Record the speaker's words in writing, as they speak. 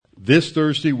This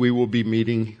Thursday we will be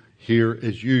meeting here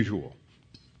as usual.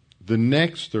 The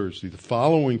next Thursday, the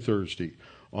following Thursday,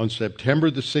 on September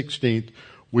the 16th,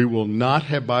 we will not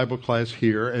have Bible class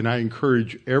here, and I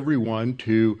encourage everyone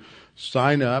to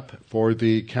sign up for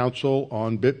the Council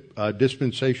on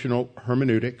Dispensational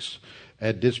Hermeneutics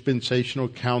at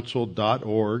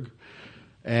dispensationalcouncil.org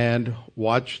and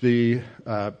watch there's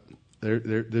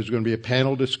going to be a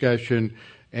panel discussion.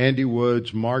 Andy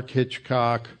Woods, Mark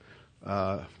Hitchcock,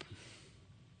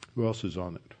 who else is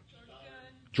on it?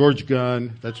 George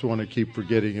Gunn. That's the one I keep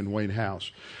forgetting, in Wayne House.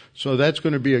 So that's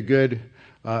going to be a good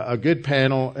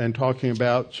panel and talking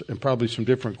about and probably some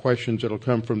different questions that'll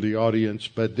come from the audience.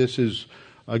 But this is,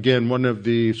 again, one of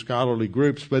the scholarly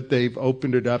groups, but they've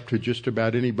opened it up to just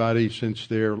about anybody since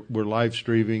we're live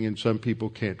streaming, and some people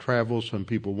can't travel, some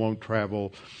people won't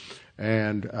travel.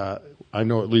 And I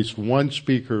know at least one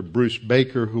speaker, Bruce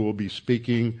Baker, who will be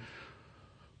speaking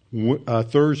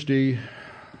Thursday.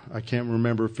 I can't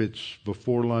remember if it's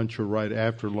before lunch or right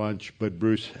after lunch, but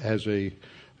Bruce has a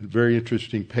very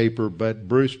interesting paper. But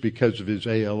Bruce, because of his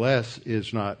ALS,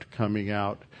 is not coming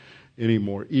out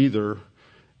anymore either.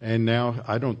 And now,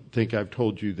 I don't think I've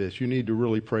told you this. You need to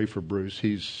really pray for Bruce.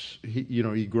 It's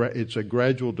a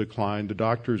gradual decline. The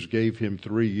doctors gave him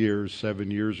 3 years,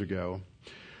 7 years ago,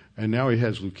 and now he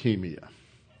has leukemia.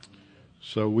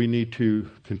 So we need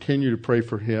to continue to pray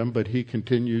for him, but he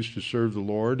continues to serve the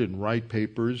Lord and write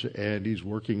papers, and he's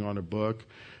working on a book.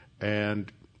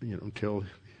 And until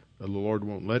the Lord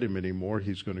won't let him anymore,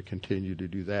 he's going to continue to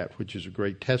do that, which is a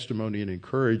great testimony and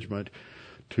encouragement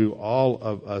to all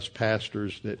of us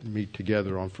pastors that meet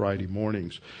together on Friday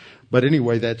mornings. But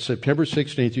anyway, that's September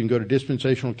 16th. You can go to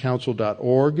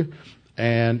dispensationalcouncil.org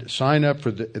and sign up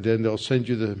for then they'll send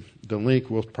you the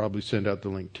link. We'll probably send out the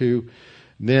link too.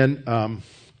 Then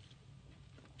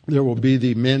there will be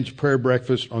the men's prayer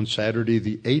breakfast on Saturday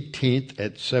the 18th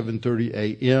at 7:30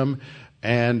 a.m.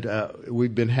 And we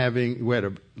had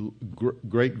a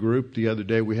great group the other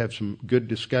day. We have some good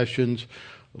discussions,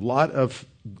 a lot of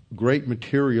great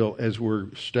material as we're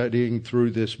studying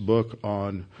through this book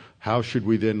on how should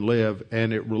we then live.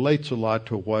 And it relates a lot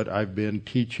to what I've been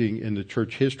teaching in the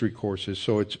church history courses.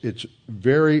 So it's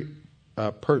very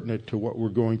pertinent to what we're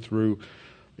going through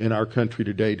in our country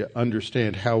today to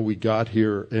understand how we got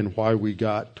here and why we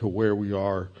got to where we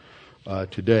are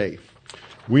today.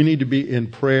 We need to be in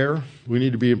prayer. We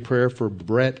need to be in prayer for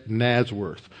Brett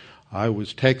Nasworth. I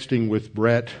was texting with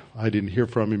Brett. I didn't hear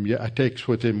from him yet. I text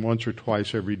with him once or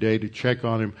twice every day to check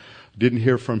on him. Didn't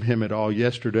hear from him at all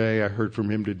yesterday. I heard from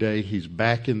him today. He's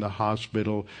back in the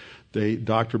hospital. The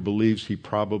doctor believes he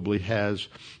probably has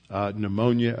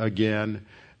pneumonia again.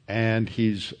 And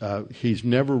he's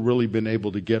never really been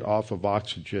able to get off of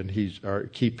oxygen.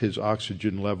 Keep his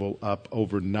oxygen level up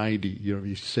over 90.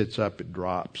 He sits up, it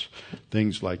drops,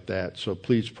 things like that. So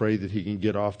please pray that he can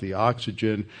get off the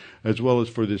oxygen, as well as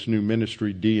for this new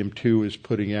ministry DM2 is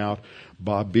putting out.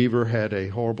 Bob Beaver had a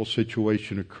horrible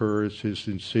situation occur as his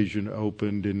incision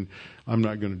opened, and I'm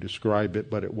not going to describe it,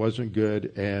 but it wasn't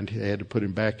good, and they had to put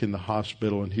him back in the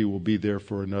hospital, and he will be there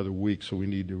for another week. So we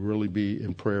need to really be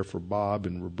in prayer for Bob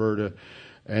and Roberta.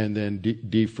 And then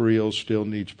Dee Friel still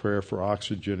needs prayer for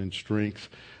oxygen and strength,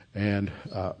 and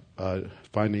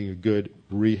finding a good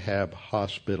rehab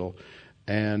hospital.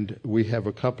 And we have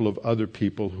a couple of other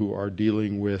people who are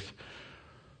dealing with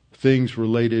things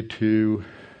related to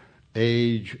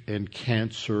age and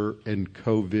cancer and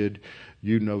COVID.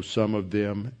 You know some of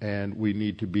them, and we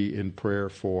need to be in prayer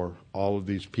for all of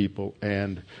these people,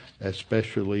 and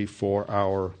especially for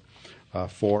our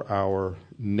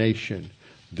nation.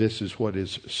 This is what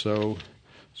is so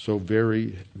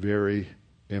very, very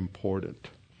important.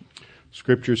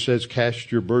 Scripture says,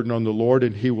 "Cast your burden on the Lord,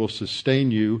 and He will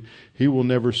sustain you. He will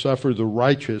never suffer the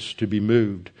righteous to be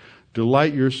moved.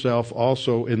 Delight yourself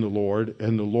also in the Lord,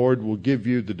 and the Lord will give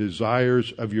you the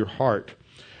desires of your heart.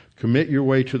 Commit your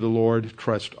way to the Lord,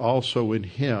 trust also in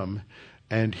Him,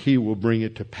 and He will bring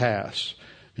it to pass.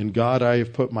 In God I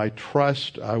have put my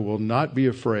trust. I will not be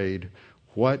afraid.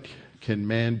 What can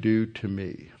man do to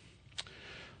me?"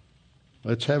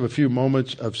 Let's have a few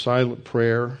moments of silent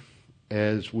prayer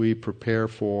as we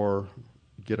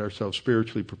get ourselves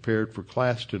spiritually prepared for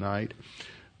class tonight,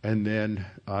 and then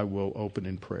I will open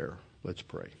in prayer. Let's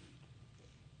pray.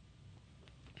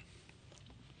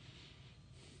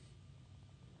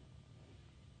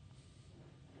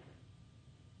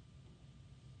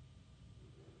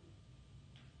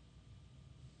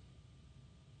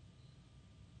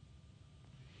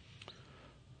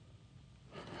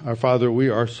 Our Father, we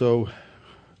are so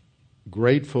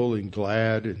grateful and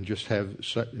glad and just have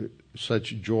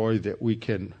such joy that we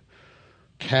can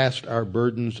cast our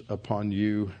burdens upon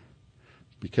you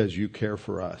because you care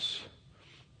for us.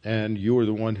 And you are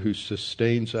the one who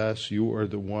sustains us. You are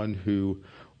the one who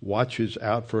watches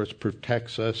out for us,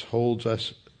 protects us, holds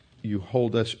us. You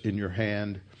hold us in your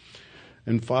hand.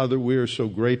 And Father, we are so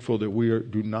grateful that we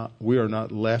are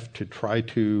not left to try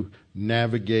to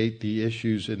navigate the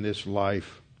issues in this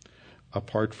life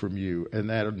apart from you.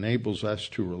 And that enables us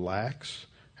to relax,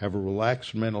 have a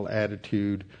relaxed mental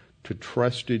attitude, to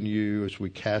trust in you as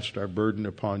we cast our burden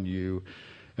upon you.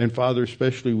 And Father,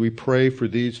 especially we pray for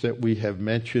these that we have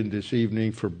mentioned this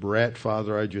evening. For Brett,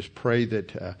 Father, I just pray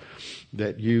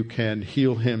that you can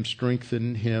heal him,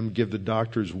 strengthen him, give the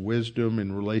doctors wisdom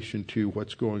in relation to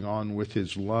what's going on with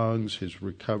his lungs, his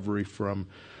recovery from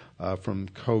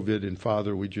COVID. And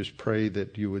Father, we just pray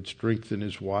that you would strengthen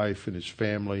his wife and his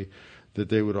family, that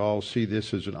they would all see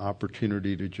this as an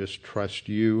opportunity to just trust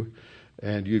you.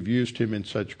 And you've used him in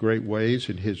such great ways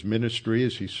in his ministry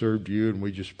as he served you, and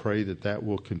we just pray that that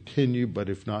will continue. But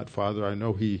if not, Father, I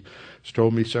know he's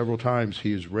told me several times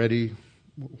he is ready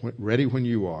when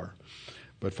you are.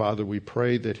 But Father, we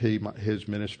pray that his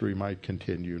ministry might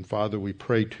continue. And Father, we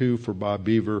pray too for Bob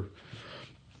Beaver.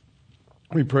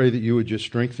 We pray that you would just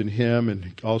strengthen him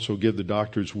and also give the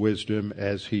doctors wisdom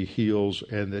as he heals,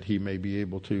 and that he may be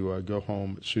able to go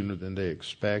home sooner than they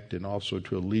expect, and also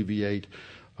to alleviate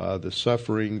the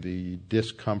suffering, the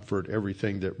discomfort,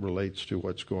 everything that relates to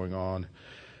what's going on,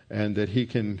 and that he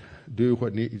can do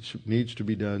what needs to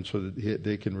be done so that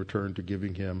they can return to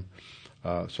giving him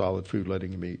solid food,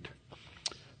 letting him eat.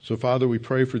 So, Father, we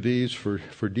pray for these, for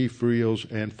Dee Friels,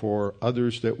 and for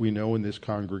others that we know in this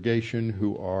congregation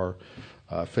who are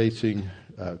facing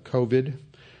COVID,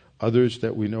 others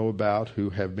that we know about who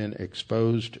have been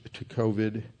exposed to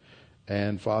COVID.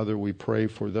 And Father, we pray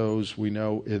for those we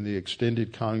know in the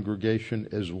extended congregation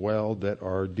as well that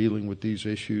are dealing with these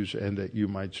issues, and that you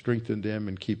might strengthen them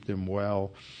and keep them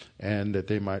well, and that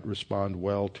they might respond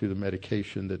well to the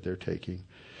medication that they're taking.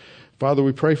 Father,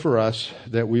 we pray for us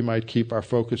that we might keep our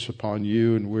focus upon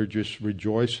you, and we're just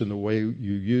rejoice in the way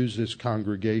you use this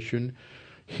congregation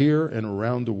here and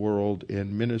around the world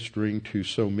in ministering to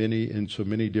so many in so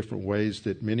many different ways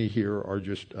that many here are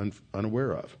just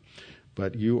unaware of.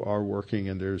 But you are working,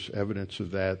 and there's evidence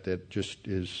of that just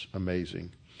is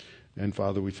amazing. And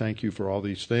Father, we thank you for all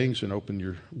these things, and open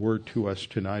your word to us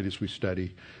tonight as we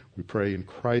study. We pray in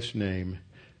Christ's name,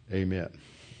 amen.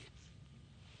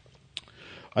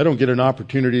 I don't get an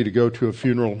opportunity to go to a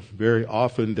funeral very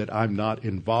often that I'm not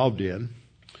involved in.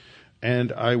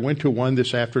 And I went to one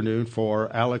this afternoon for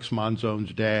Alex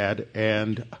Monzone's dad,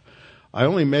 and I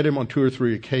only met him on 2 or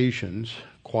 3 occasions,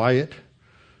 quiet,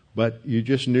 but you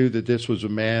just knew that this was a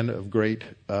man of great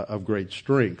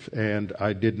strength. And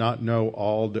I did not know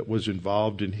all that was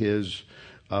involved in his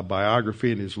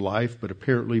biography and his life, but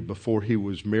apparently before he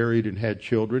was married and had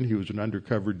children, he was an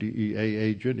undercover DEA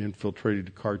agent,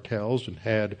 infiltrated cartels, and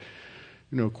had,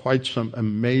 quite some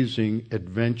amazing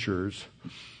adventures.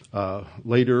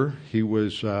 Later, he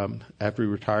was, after he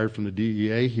retired from the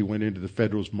DEA, he went into the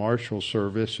Federal Marshal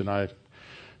Service, and I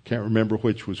can't remember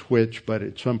which was which, but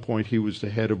at some point he was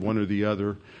the head of one or the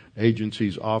other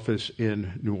agency's office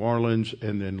in New Orleans,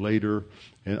 and then later,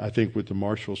 and I think with the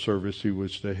Marshal Service, he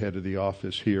was the head of the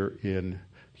office here in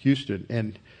Houston.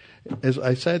 And as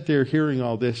I sat there hearing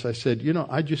all this, I said,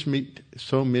 I just meet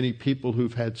so many people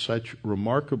who've had such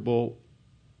remarkable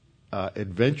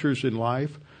adventures in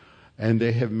life, and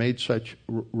they have made such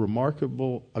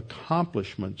remarkable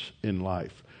accomplishments in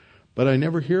life. But I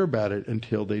never hear about it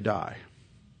until they die.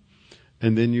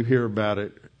 And then you hear about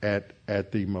it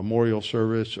at the memorial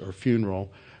service or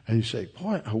funeral, and you say,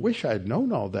 boy, I wish I had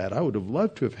known all that. I would have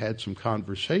loved to have had some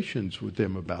conversations with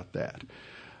them about that.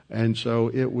 And so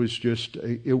it was just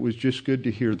good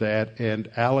to hear that. And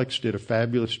Alex did a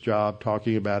fabulous job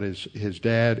talking about his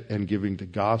dad and giving the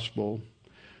gospel.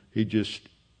 He just,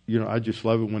 I just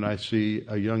love it when I see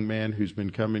a young man who's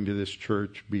been coming to this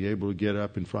church be able to get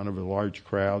up in front of a large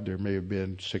crowd. There may have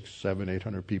been 600, 700,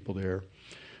 800 people there,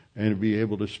 and be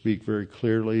able to speak very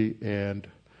clearly and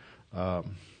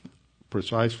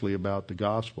precisely about the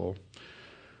gospel.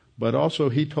 But also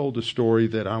he told a story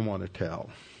that I want to tell.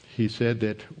 He said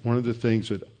that one of the things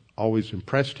that always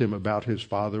impressed him about his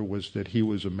father was that he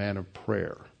was a man of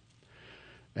prayer.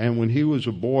 And when he was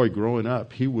a boy growing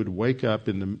up, he would wake up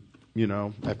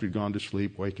after he'd gone to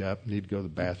sleep, wake up, and he'd go to the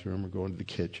bathroom or go into the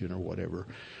kitchen or whatever.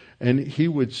 And he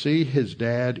would see his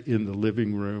dad in the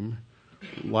living room.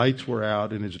 Lights were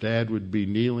out, and his dad would be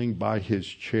kneeling by his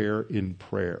chair in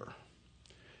prayer.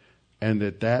 And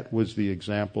that was the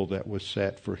example that was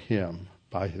set for him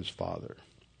by his father.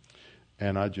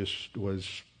 And I just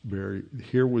was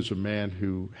Here was a man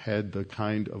who had the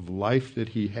kind of life that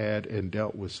he had and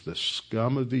dealt with the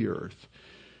scum of the earth.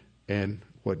 And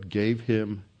what gave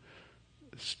him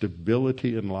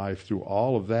stability in life through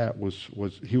all of that was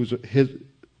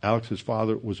Alex's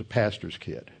father was a pastor's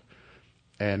kid.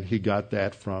 And he got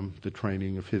that from the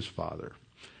training of his father.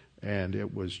 And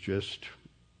it was just,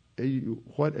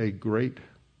 what a great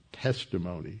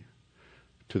testimony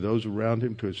to those around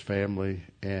him, to his family,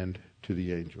 and to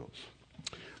the angels.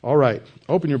 All right,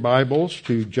 open your Bibles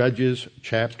to Judges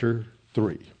chapter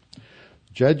 3.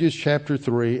 Judges chapter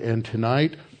 3, and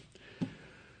tonight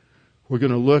we're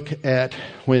going to look at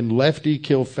when Lefty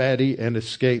killed Fatty and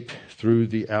escaped through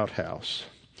the outhouse.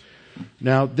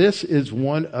 Now, this is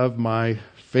one of my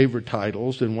favorite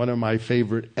titles and one of my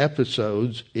favorite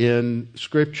episodes in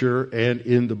Scripture and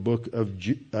in the book of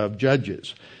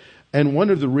Judges. And one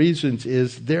of the reasons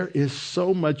is there is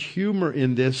so much humor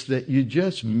in this that you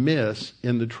just miss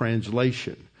in the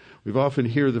translation. We've often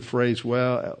hear the phrase,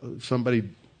 well, somebody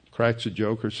cracks a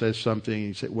joke or says something, and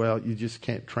you say, well, you just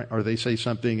can't, or they say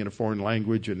something in a foreign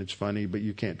language and it's funny, but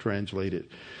you can't translate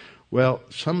it. Well,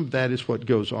 some of that is what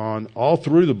goes on all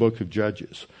through the book of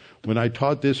Judges. When I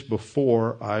taught this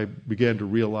before, I began to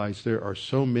realize there are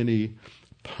so many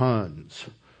puns,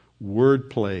 word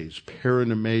plays,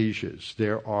 paronomasias.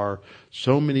 There are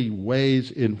so many ways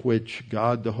in which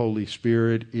God the Holy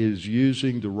Spirit is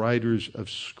using the writers of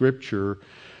Scripture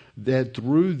that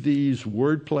through these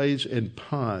word plays and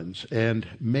puns and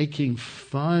making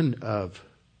fun of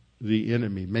the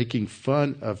enemy, making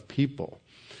fun of people,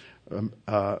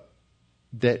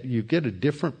 that you get a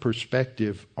different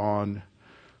perspective on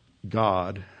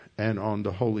God and on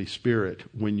the Holy Spirit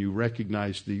when you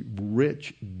recognize the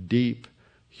rich, deep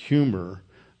humor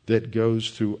that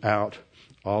goes throughout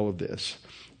all of this.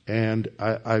 And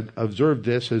I observed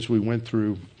this as we went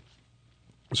through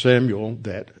Samuel,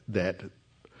 that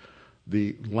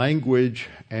the language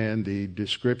and the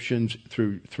descriptions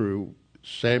through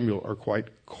Samuel are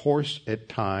quite coarse at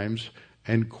times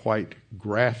and quite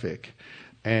graphic.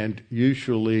 And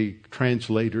usually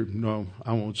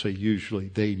I won't say usually,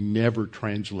 they never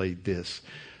translate this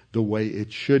the way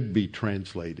it should be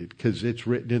translated, because it's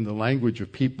written in the language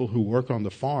of people who work on the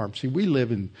farm. See, we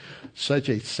live in such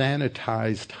a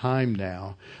sanitized time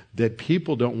now that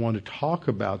people don't want to talk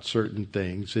about certain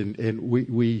things, and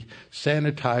we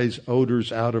sanitize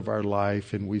odors out of our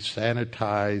life, and we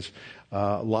sanitize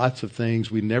lots of things.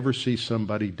 We never see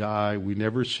somebody die. We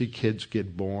never see kids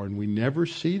get born. We never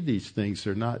see these things.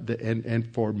 They're not, and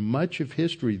for much of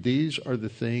history, these are the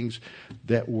things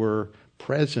that were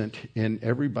present in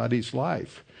everybody's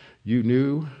life. You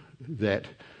knew that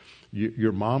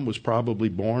your mom was probably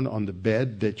born on the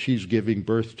bed that she's giving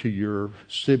birth to your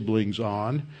siblings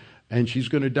on, and she's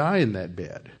going to die in that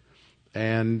bed.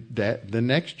 And that the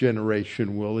next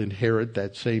generation will inherit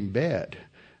that same bed.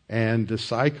 And the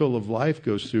cycle of life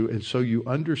goes through, and so you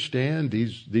understand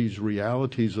these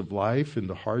realities of life and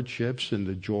the hardships and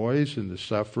the joys and the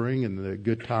suffering and the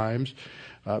good times,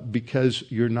 because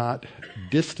you're not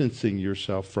distancing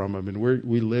yourself from them. And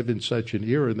we live in such an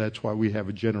era, and that's why we have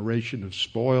a generation of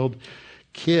spoiled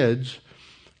kids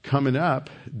coming up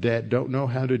that don't know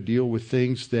how to deal with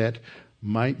things that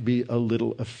might be a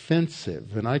little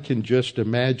offensive. And I can just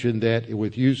imagine that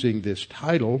with using this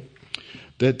title,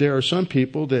 that there are some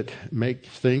people that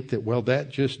think that, well, that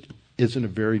just isn't a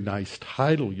very nice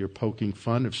title. You're poking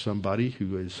fun of somebody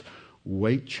who is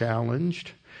weight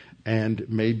challenged and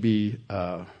maybe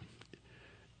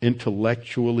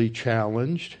intellectually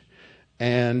challenged.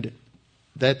 And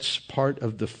that's part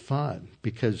of the fun,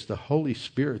 because the Holy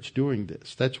Spirit's doing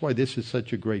this. That's why this is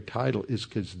such a great title, is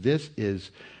because this is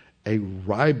a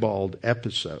ribald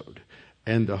episode.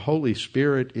 And the Holy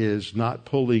Spirit is not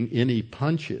pulling any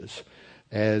punches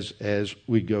as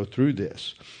we go through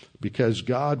this, because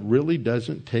God really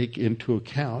doesn't take into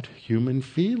account human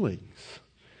feelings.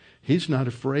 He's not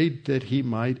afraid that he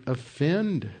might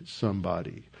offend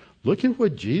somebody. Look at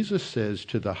what Jesus says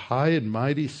to the high and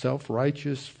mighty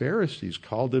self-righteous Pharisees.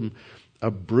 Called them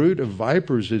a brood of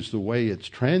vipers is the way it's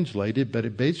translated, but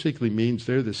it basically means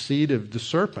they're the seed of the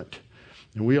serpent.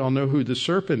 And we all know who the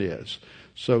serpent is.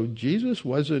 So Jesus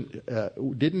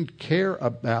didn't care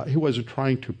about, he wasn't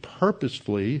trying to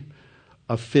purposefully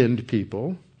offend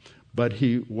people, but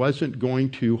he wasn't going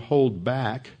to hold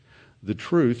back the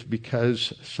truth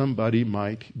because somebody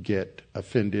might get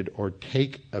offended or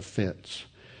take offense.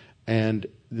 And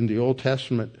in the Old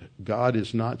Testament, God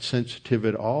is not sensitive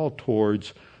at all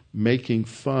towards making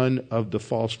fun of the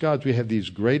false gods. We have these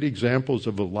great examples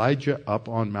of Elijah up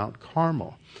on Mount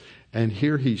Carmel. And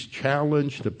here he's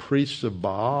challenged the priests of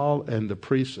Baal and the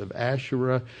priests of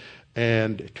Asherah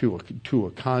and to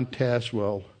a contest.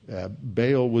 Well,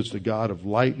 Baal was the god of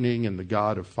lightning and the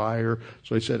god of fire.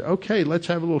 So he said, okay, let's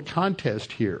have a little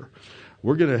contest here.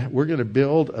 We're gonna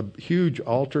build a huge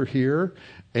altar here,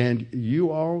 and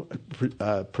you all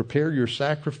prepare your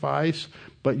sacrifice,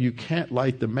 but you can't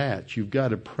light the match. You've got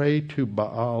to pray to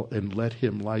Baal and let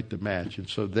him light the match. And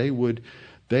so they would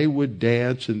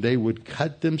dance, and they would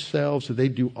cut themselves, and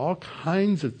they'd do all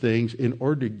kinds of things in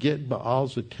order to get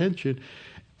Baal's attention.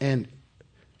 And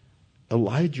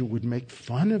Elijah would make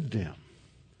fun of them.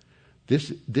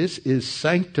 This is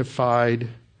sanctified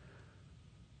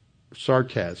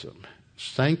sarcasm,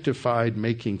 sanctified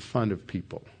making fun of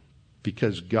people,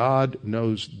 because God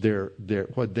knows their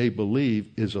what they believe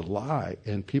is a lie,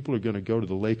 and people are going to go to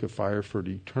the lake of fire for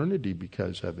eternity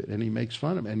because of it. And he makes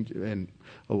fun of them. And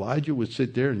Elijah would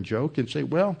sit there and joke and say,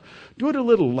 well, do it a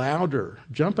little louder,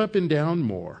 jump up and down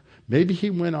more. Maybe he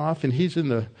went off and he's in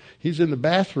the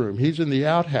bathroom, he's in the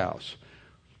outhouse.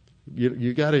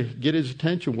 You got to get his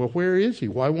attention. Well, where is he?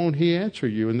 Why won't he answer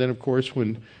you? And then, of course,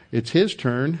 when it's his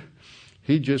turn,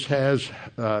 he just has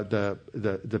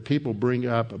the people bring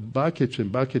up buckets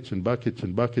and buckets and buckets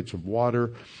and buckets of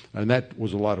water, and that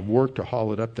was a lot of work to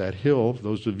haul it up that hill.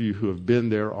 Those of you who have been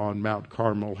there on Mount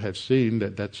Carmel have seen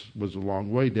that was a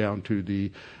long way down to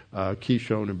the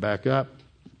Kishon and back up.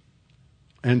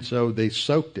 And so they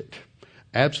soaked it,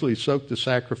 absolutely soaked the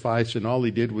sacrifice, and all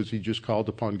he did was he just called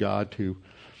upon God to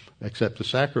accept the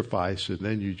sacrifice, and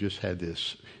then you just had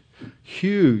this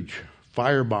huge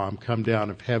firebomb come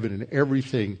down of heaven, and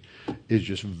everything is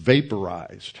just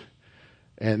vaporized.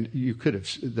 And you could have,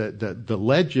 the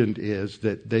legend is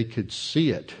that they could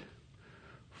see it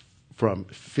from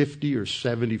 50 or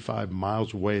 75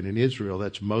 miles away. And in Israel,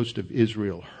 that's most of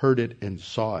Israel, heard it and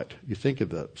saw it. You think of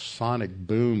the sonic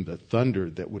boom, the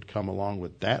thunder that would come along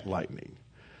with that lightning.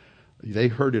 They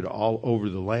heard it all over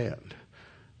the land.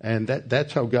 And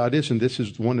that's how God is. And this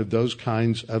is one of those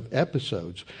kinds of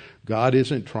episodes. God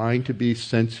isn't trying to be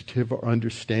sensitive or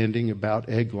understanding about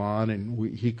Eglon,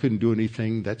 and he couldn't do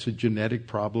anything. That's a genetic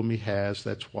problem he has.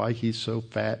 That's why he's so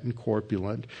fat and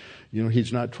corpulent. You know,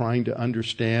 he's not trying to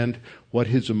understand what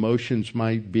his emotions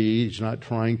might be. He's not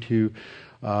trying to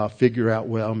figure out,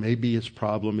 well, maybe his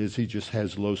problem is he just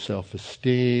has low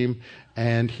self-esteem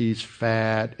and he's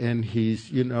fat and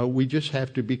we just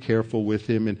have to be careful with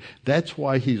him. And that's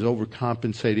why he's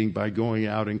overcompensating by going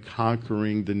out and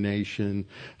conquering the nation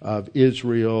of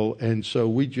Israel. And so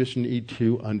we just need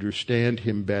to understand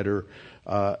him better.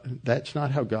 That's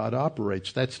not how God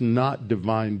operates. That's not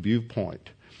divine viewpoint.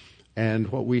 And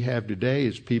what we have today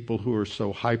is people who are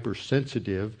so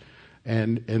hypersensitive,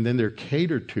 and then they're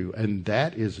catered to, and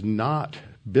that is not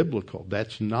biblical.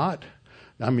 That's not,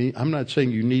 I'm not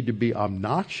saying you need to be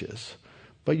obnoxious,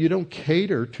 but you don't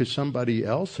cater to somebody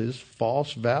else's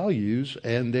false values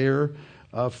and their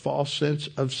false sense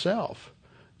of self.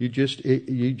 You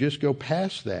just go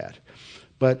past that.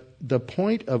 But the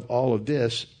point of all of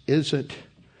this isn't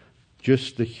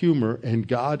just the humor, and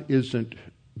God isn't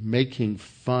making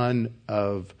fun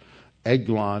of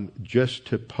Eglon just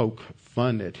to poke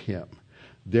fun at him.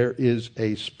 There is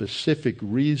a specific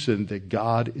reason that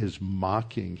God is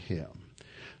mocking him.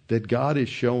 That God is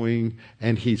showing,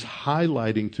 and he's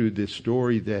highlighting through this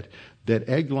story that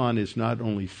Eglon is not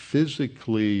only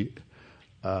physically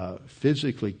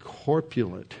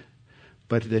corpulent,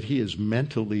 but that he is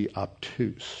mentally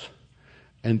obtuse,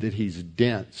 and that he's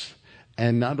dense.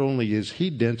 And not only is he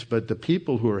dense, but the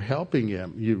people who are helping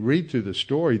him, you read through the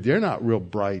story, they're not real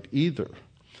bright either.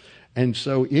 And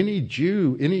so any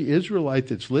Jew, any Israelite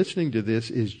that's listening to this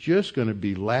is just going to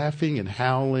be laughing and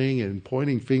howling and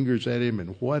pointing fingers at him,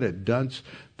 and what a dunce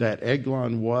that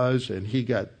Eglon was, and he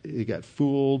got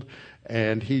fooled,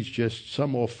 and he's just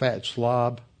some old fat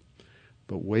slob.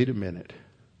 But wait a minute.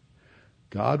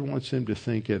 God wants him to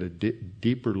think at a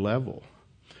deeper level,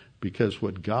 because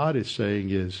what God is saying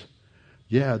is,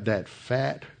 yeah, that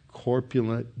fat,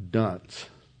 corpulent dunce,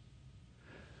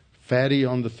 fatty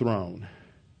on the throne,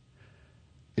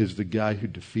 is the guy who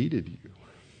defeated you.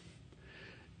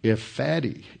 If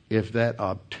that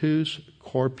obtuse,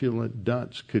 corpulent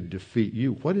dunce could defeat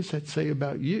you, what does that say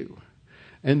about you?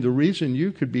 And the reason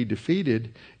you could be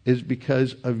defeated is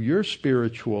because of your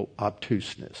spiritual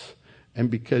obtuseness, and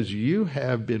because you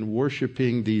have been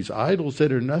worshiping these idols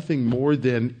that are nothing more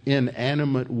than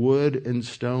inanimate wood and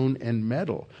stone and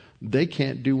metal. They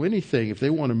can't do anything. If they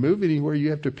want to move anywhere, you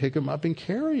have to pick them up and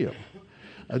carry them.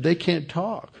 They can't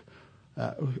talk.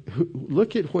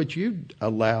 Look at what you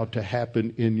allowed to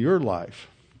happen in your life.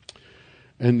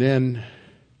 And then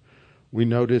we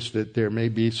notice that there may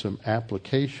be some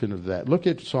application of that. Look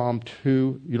at Psalm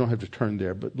 2. You don't have to turn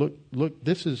there, but look,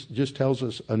 this just tells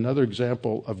us another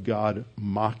example of God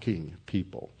mocking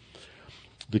people.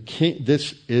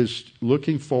 This is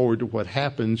looking forward to what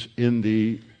happens in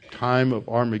the time of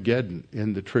Armageddon,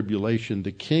 in the tribulation.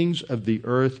 The kings of the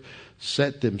earth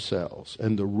set themselves,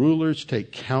 and the rulers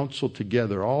take counsel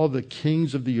together. All the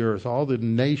kings of the earth, all the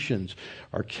nations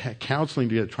are counseling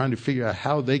together, trying to figure out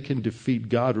how they can defeat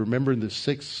God. Remember, in the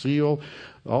sixth seal,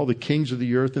 all the kings of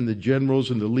the earth and the generals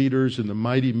and the leaders and the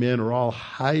mighty men are all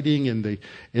hiding in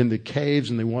the caves,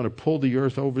 and they want to pull the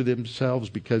earth over themselves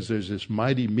because there's this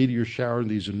mighty meteor shower and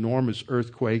these enormous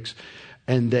earthquakes,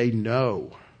 and they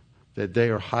know that they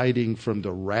are hiding from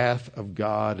the wrath of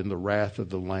God and the wrath of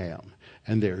the Lamb.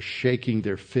 And they're shaking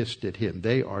their fist at him.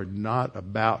 They are not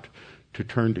about to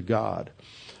turn to God.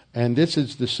 And this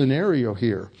is the scenario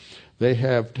here. They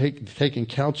have taken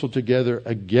counsel together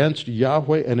against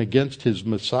Yahweh and against his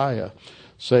Messiah,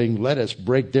 saying, let us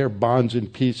break their bonds in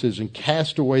pieces and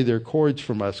cast away their cords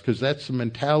from us. Because that's the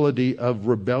mentality of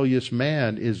rebellious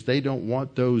man, is they don't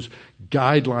want those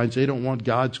guidelines. They don't want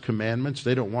God's commandments.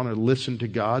 They don't want to listen to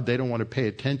God. They don't want to pay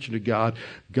attention to God.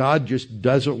 God just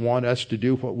doesn't want us to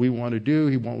do what we want to do.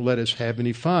 He won't let us have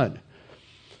any fun.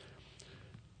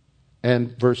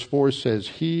 And verse 4 says,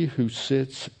 he who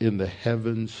sits in the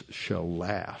heavens shall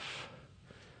laugh.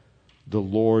 The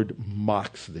Lord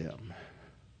mocks them.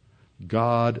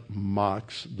 God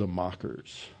mocks the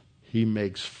mockers. He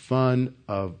makes fun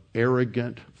of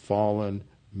arrogant, fallen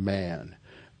man.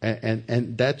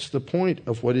 And that's the point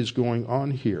of what is going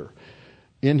on here.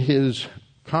 In his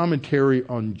commentary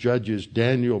on Judges,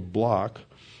 Daniel Block,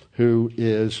 who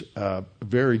is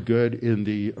very good in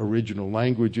the original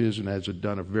languages and has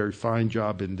done a very fine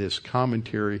job in this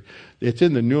commentary. It's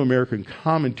in the New American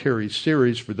Commentary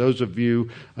series. For those of you,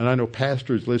 and I know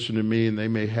pastors listen to me, and they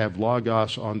may have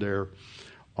Logos on their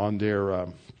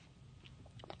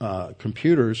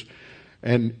computers.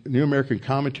 And New American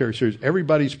Commentary series,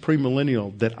 everybody's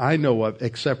premillennial that I know of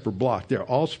except for Block. They're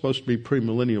all supposed to be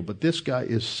premillennial, but this guy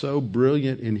is so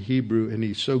brilliant in Hebrew and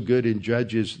he's so good in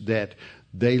Judges that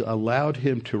they allowed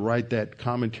him to write that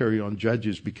commentary on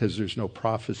Judges because there's no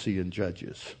prophecy in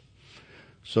Judges.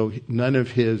 So none of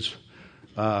his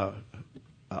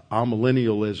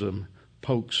amillennialism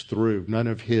pokes through. None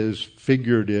of his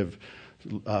figurative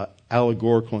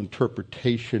allegorical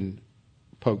interpretation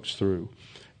pokes through.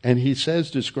 And he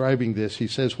says, describing this, he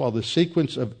says, while the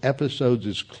sequence of episodes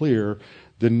is clear,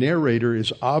 the narrator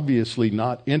is obviously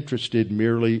not interested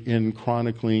merely in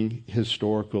chronicling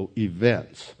historical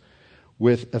events.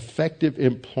 With effective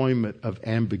employment of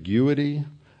ambiguity,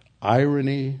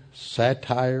 irony,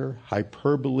 satire,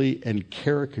 hyperbole, and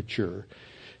caricature,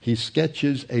 he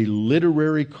sketches a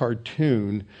literary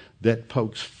cartoon that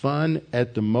pokes fun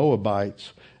at the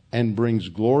Moabites and brings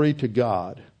glory to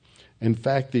God. In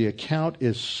fact, the account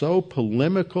is so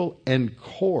polemical and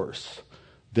coarse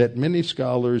that many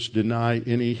scholars deny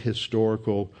any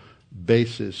historical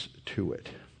basis to it.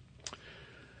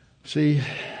 See,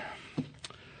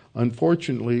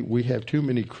 unfortunately, we have too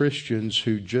many Christians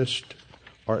who just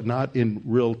are not in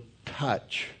real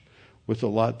touch with a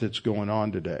lot that's going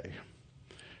on today.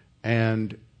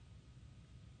 And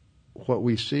what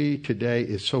we see today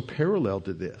is so parallel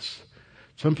to this.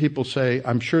 Some people say,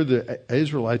 I'm sure the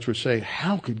Israelites were saying,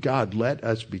 how could God let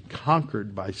us be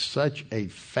conquered by such a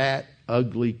fat,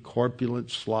 ugly,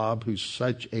 corpulent slob who's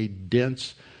such a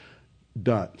dense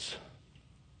dunce?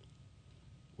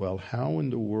 Well, how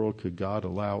in the world could God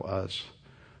allow us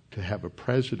to have a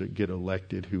president get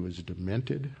elected who is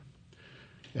demented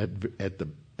at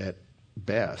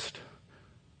best?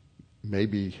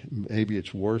 Maybe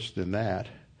it's worse than that,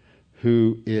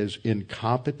 who is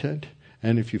incompetent.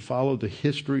 And if you follow the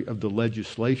history of the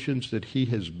legislations that he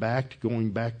has backed, going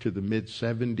back to the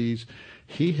mid-'70s,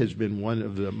 he has been one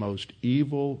of the most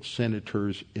evil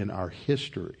senators in our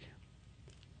history.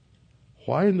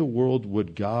 Why in the world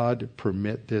would God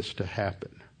permit this to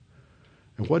happen?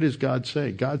 And what is God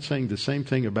saying? God's saying the same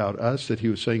thing about us that he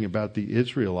was saying about the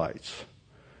Israelites.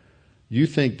 You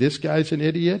think this guy's an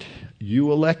idiot?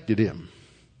 You elected him.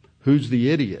 Who's the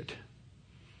idiot?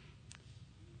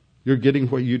 You're getting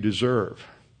what you deserve.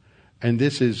 And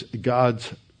this is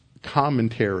God's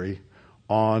commentary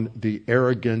on the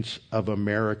arrogance of the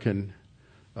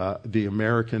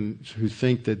Americans who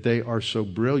think that they are so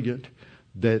brilliant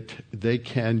that they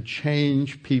can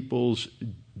change people's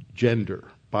gender,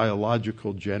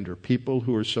 biological gender. People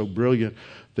who are so brilliant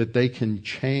that they can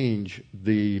change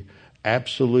the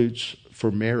absolutes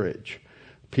for marriage.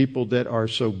 People that are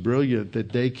so brilliant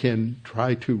that they can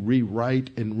try to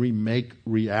rewrite and remake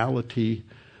reality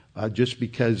just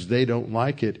because they don't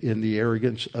like it in the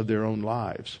arrogance of their own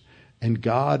lives. And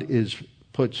God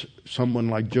puts someone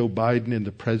like Joe Biden in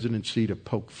the presidency to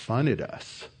poke fun at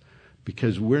us,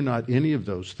 because we're not any of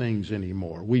those things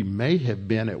anymore. We may have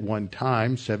been at one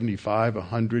time, 75,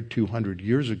 100, 200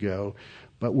 years ago,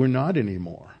 but we're not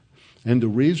anymore. And the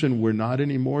reason we're not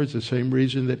anymore is the same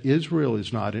reason that Israel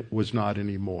was not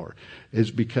anymore,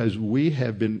 is because we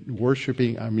have been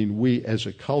worshiping, we as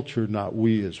a culture, not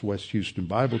we as West Houston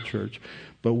Bible Church,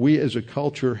 but we as a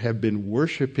culture have been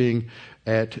worshiping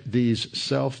at these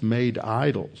self-made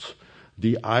idols.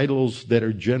 The idols that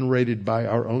are generated by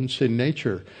our own sin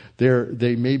nature.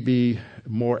 They may be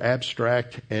more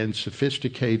abstract and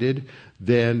sophisticated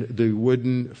than the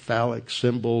wooden phallic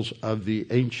symbols of the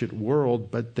ancient world,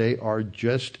 but they are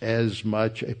just as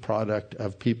much a product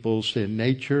of people's sin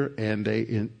nature, and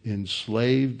they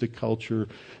enslave the culture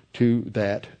to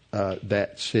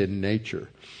that sin nature.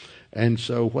 And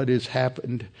so what has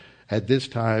happened at this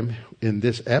time in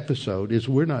this episode is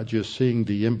we're not just seeing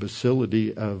the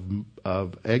imbecility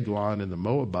of Eglon and the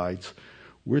Moabites,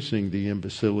 we're seeing the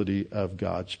imbecility of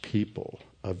God's people,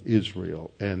 of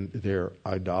Israel, and their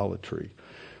idolatry.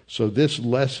 So this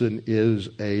lesson is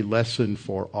a lesson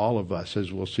for all of us,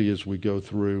 as we'll see as we go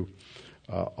through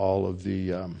all of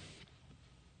the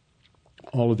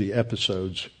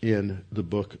episodes in the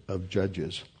book of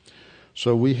Judges.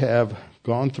 So we have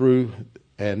gone through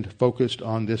and focused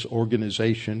on this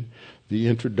organization, the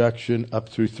introduction up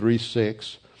through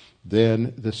 3:6.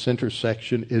 Then the center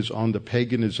section is on the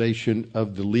paganization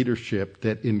of the leadership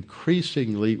that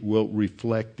increasingly will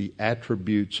reflect the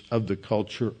attributes of the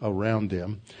culture around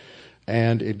them.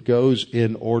 And it goes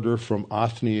in order from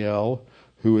Othniel,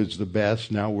 who is the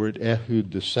best. Now we're at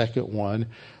Ehud, the second one,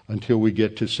 until we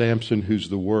get to Samson, who's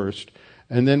the worst.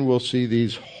 And then we'll see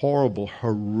these horrible,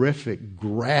 horrific,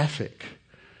 graphic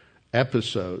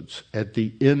episodes at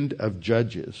the end of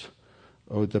Judges,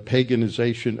 or the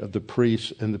paganization of the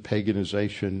priests and the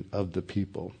paganization of the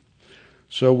people.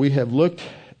 So we have looked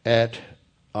at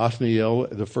Othniel,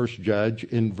 the first judge,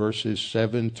 in verses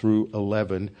 7 through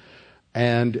 11.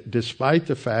 And despite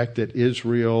the fact that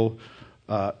Israel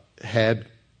had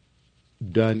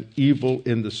done evil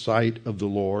in the sight of the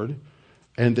Lord,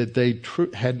 and that they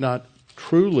had not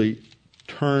truly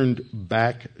turned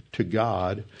back to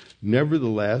God,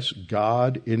 nevertheless,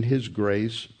 God, in His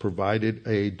grace, provided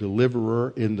a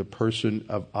deliverer in the person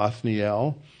of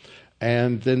Othniel.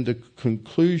 And then the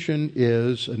conclusion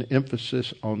is an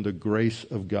emphasis on the grace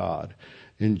of God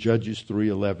in Judges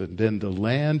 3:11. Then the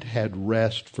land had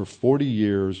rest for 40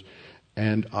 years,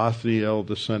 and Othniel,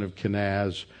 the son of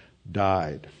Kenaz,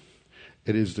 died.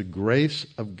 It is the grace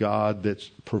of God that's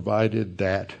provided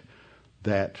that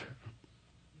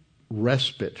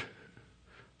respite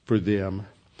for them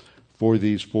for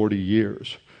these 40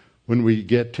 years. When we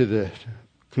get to the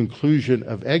conclusion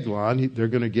of Eglon, they're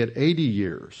going to get 80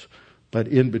 years. But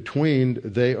in between,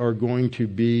 they are going to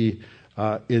be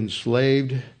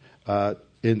enslaved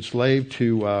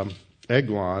to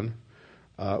Eglon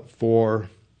for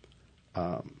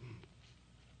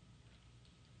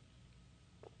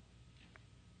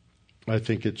I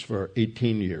think it's for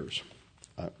 18 years.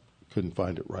 I couldn't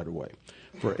find it right away.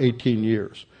 For 18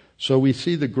 years. So we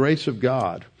see the grace of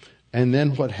God. And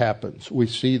then what happens? We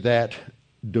see that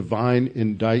divine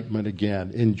indictment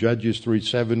again. In Judges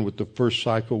 3:7, with the first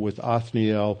cycle with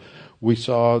Othniel, we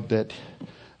saw that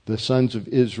the sons of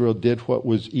Israel did what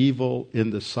was evil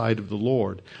in the sight of the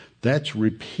Lord. That's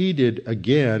repeated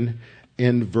again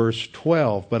in verse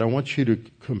 12. But I want you to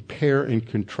compare and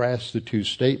contrast the two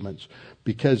statements,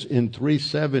 because in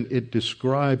 3:7 it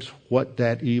describes what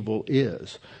that evil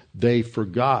is. They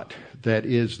forgot. That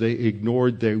is, they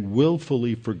ignored, they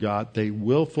willfully forgot, they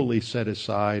willfully set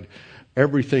aside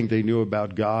everything they knew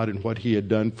about God and what He had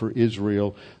done for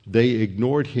Israel. They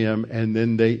ignored Him, and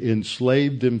then they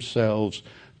enslaved themselves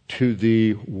to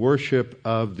the worship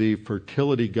of the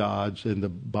fertility gods and the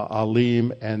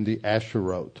Baalim and the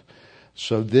Asheroth.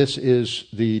 So this is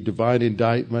the divine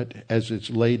indictment as it's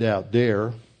laid out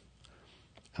there.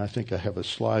 I think I have a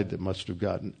slide that must have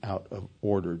gotten out of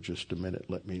order. Just a minute.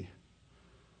 Let me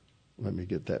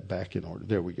get that back in order.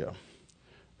 There we go.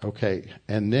 Okay.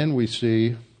 And then we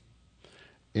see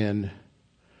in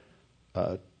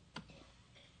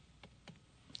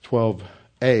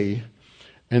 12a,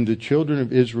 and the children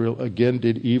of Israel again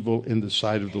did evil in the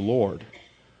sight of the Lord.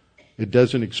 It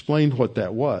doesn't explain what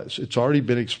that was. It's already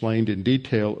been explained in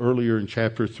detail earlier in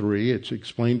chapter 3. It's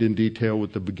explained in detail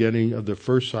with the beginning of the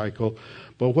first cycle.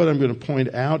 But what I'm going to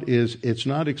point out is it's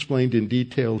not explained in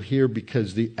detail here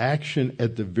because the action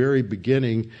at the very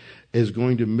beginning is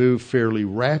going to move fairly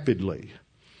rapidly.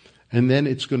 And then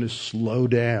it's going to slow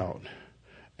down.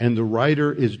 And the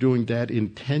writer is doing that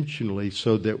intentionally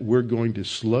so that we're going to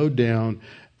slow down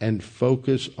and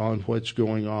focus on what's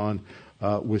going on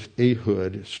with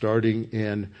Ehud, starting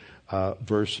in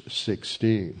verse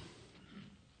 16.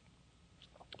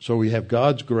 So we have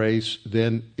God's grace,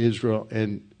 then Israel,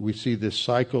 and we see this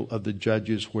cycle of the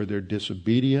judges where they're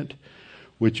disobedient,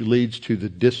 which leads to the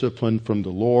discipline from the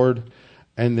Lord,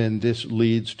 and then this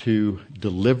leads to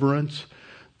deliverance.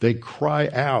 They cry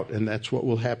out, and that's what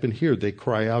will happen here. They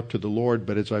cry out to the Lord,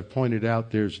 but as I pointed out,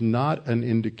 there's not an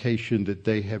indication that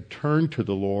they have turned to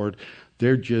the Lord.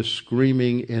 They're just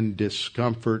screaming in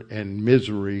discomfort and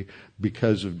misery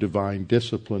because of divine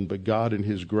discipline, but God in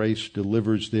His grace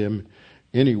delivers them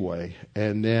anyway.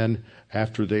 And then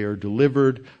after they are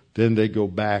delivered, then they go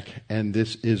back, and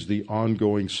this is the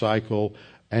ongoing cycle,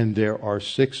 and there are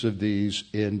 6 of these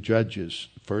in Judges.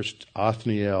 First,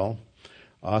 Othniel.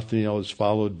 Othniel is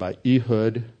followed by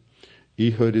Ehud.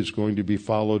 Ehud is going to be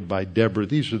followed by Deborah.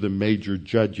 These are the major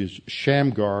judges.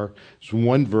 Shamgar is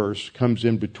one verse, comes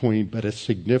in between, but a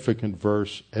significant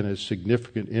verse and a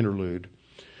significant interlude.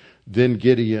 Then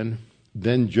Gideon,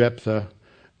 then Jephthah,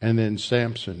 and then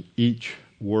Samson, each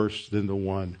worse than the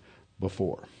one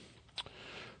before.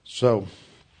 So,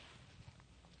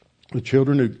 the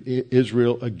children of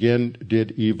Israel again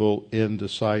did evil in the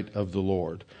sight of the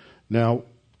Lord. Now,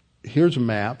 here's a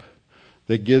map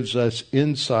that gives us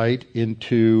insight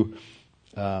into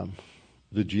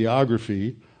the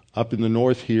geography. Up in the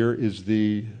north here is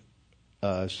the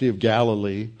Sea of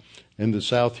Galilee. In the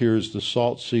south here is the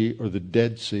Salt Sea or the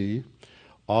Dead Sea.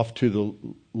 Off to the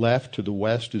left, to the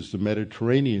west, is the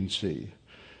Mediterranean Sea.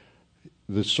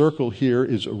 The circle here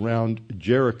is around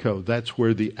Jericho. That's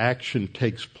where the action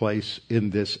takes place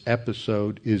in this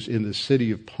episode, is in the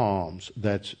city of Palms.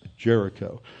 That's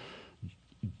Jericho.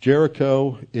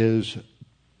 Jericho is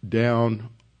down,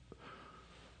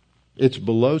 it's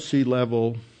below sea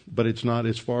level, but it's not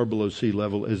as far below sea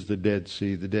level as the Dead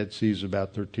Sea. The Dead Sea is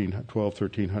about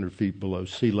 1,300 feet below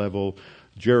sea level.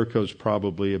 Jericho's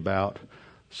probably about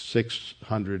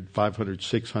 500,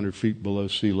 600 feet below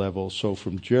sea level. So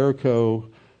from Jericho,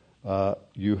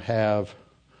 you have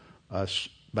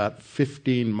about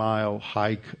 15-mile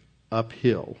hike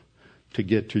uphill to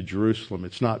get to Jerusalem.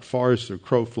 It's not far as the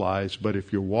crow flies, but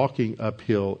if you're walking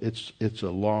uphill, it's a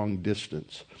long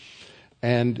distance.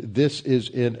 And this is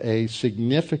in a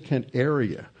significant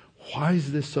area. Why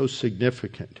is this so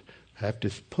significant? I have to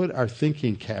put our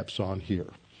thinking caps on here.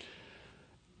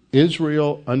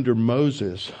 Israel under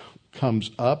Moses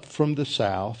comes up from the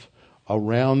south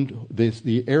around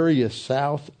the area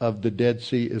south of the Dead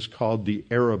Sea is called the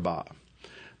Arabah.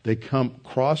 They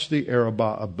cross the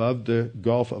Arabah above the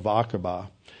Gulf of Aqaba,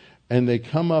 and they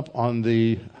come up on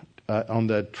the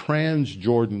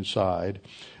Transjordan side,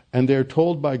 and they're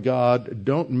told by God,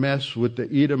 don't mess with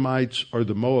the Edomites or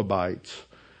the Moabites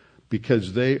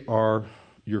because they are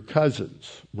your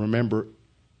cousins. Remember,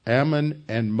 Ammon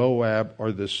and Moab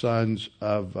are the sons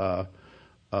of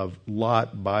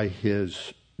Lot by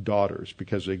his daughters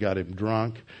because they got him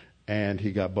drunk and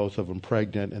he got both of them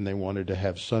pregnant and they wanted to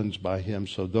have sons by him.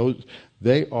 So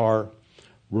they are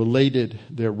related,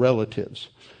 they're relatives.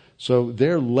 So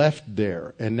they're left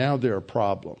there, and now they're a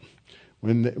problem.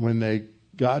 When they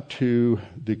got to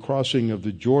the crossing of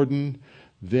the Jordan,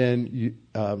 then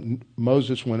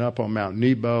Moses went up on Mount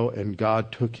Nebo and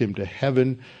God took him to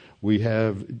heaven. We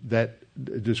have that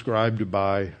described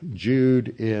by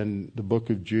Jude in the book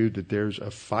of Jude, that there's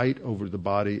a fight over the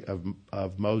body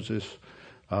of Moses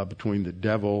between the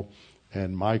devil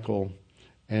and Michael,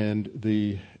 and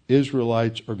the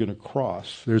Israelites are going to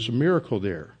cross. There's a miracle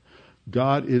there.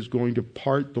 God is going to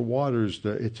part the waters.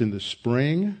 It's in the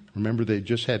spring. Remember, they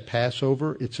just had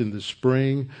Passover. It's in the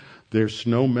spring. There's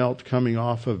snow melt coming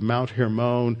off of Mount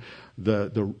Hermon.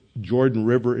 The Jordan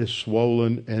River is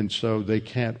swollen, and so they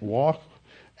can't walk.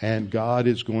 And God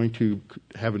is going to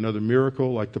have another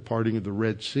miracle like the parting of the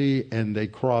Red Sea, and they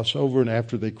cross over. And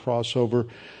after they cross over,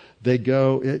 they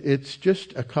go. It's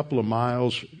just a couple of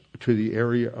miles to the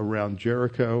area around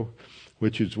Jericho,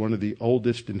 which is one of the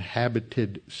oldest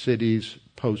inhabited cities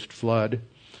post-flood.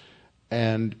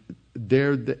 And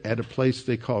they're at a place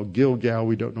they call Gilgal.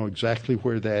 We don't know exactly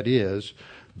where that is.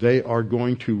 They are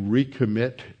going to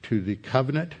recommit to the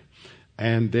covenant.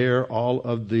 And there, all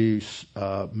of the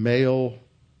male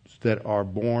that are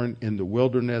born in the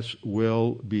wilderness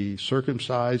will be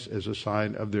circumcised as a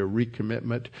sign of their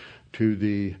recommitment to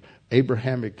the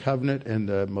Abrahamic covenant and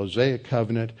the Mosaic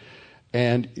covenant.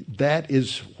 And that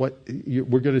is what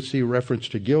we're going to see reference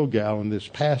to Gilgal in this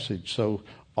passage. So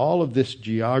all of this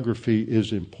geography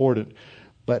is important.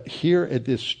 But here at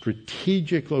this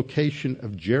strategic location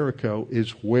of Jericho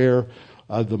is where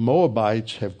the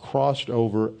Moabites have crossed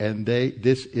over, and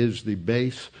this is the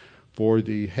base for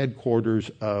the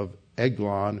headquarters of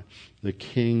Eglon, the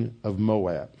king of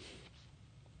Moab.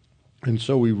 And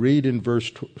so we read in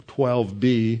verse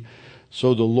 12b,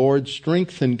 so the Lord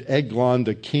strengthened Eglon,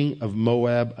 the king of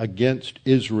Moab, against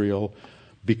Israel,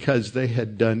 because they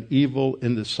had done evil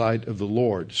in the sight of the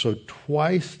Lord. So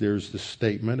twice there's the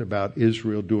statement about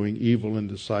Israel doing evil in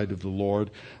the sight of the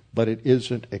Lord, but it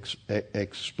isn't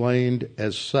explained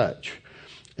as such.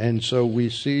 And so we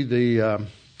see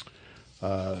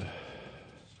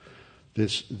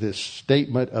this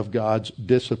statement of God's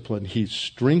discipline. He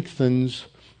strengthens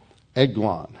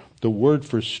Eglon. The word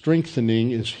for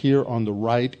strengthening is here on the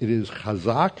right. It is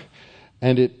chazak,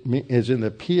 and it is in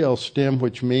the PL stem,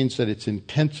 which means that it's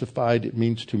intensified. It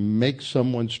means to make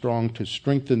someone strong, to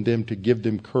strengthen them, to give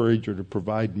them courage, or to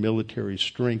provide military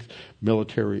strength,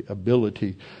 military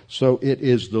ability. So it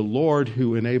is the Lord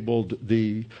who enabled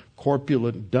the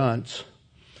corpulent dunce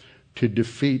to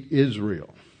defeat Israel.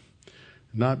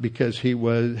 Not because he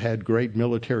had great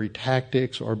military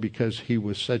tactics or because he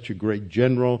was such a great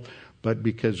general, but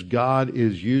because God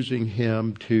is using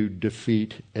him to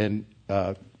defeat and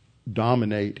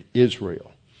dominate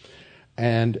Israel.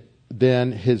 And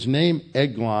then his name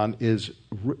Eglon is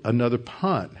another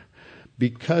pun,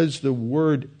 because the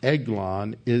word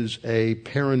Eglon is a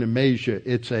paronymasia.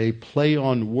 It's a play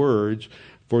on words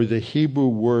for the Hebrew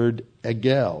word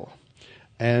Egel.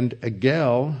 And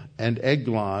Egel and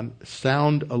Eglon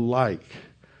sound alike.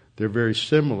 They're very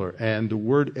similar. And the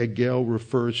word Egel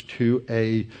refers to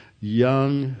a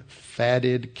young,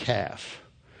 fatted calf.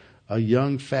 A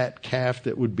young, fat calf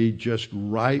that would be just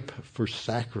ripe for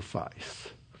sacrifice.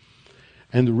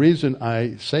 And the reason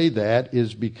I say that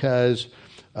is because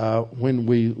when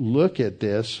we look at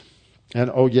this, and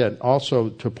also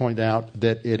to point out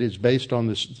that it is based on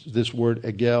this word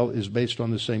Egel is based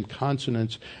on the same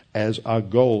consonants as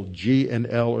Agol. G and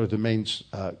L are the main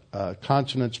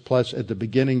consonants, plus at the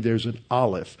beginning there's an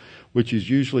aleph, which is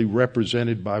usually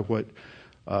represented by what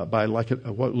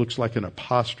looks like an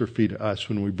apostrophe to us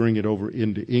when we bring it over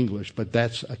into English, but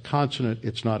that's a consonant,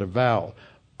 it's not a vowel.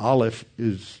 Aleph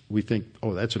is, we think,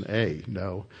 oh, that's an A.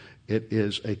 No, it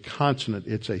is a consonant,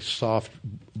 it's a soft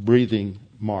breathing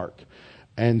mark.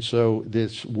 And so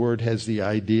this word has the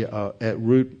idea, at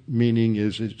root meaning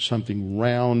is it's something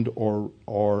round or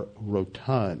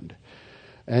rotund.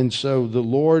 And so the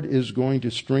Lord is going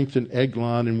to strengthen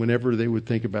Eglon, and whenever they would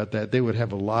think about that, they would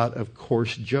have a lot of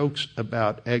coarse jokes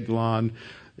about Eglon,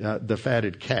 the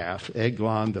fatted calf,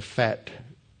 Eglon, the fat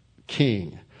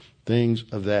king, things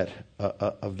of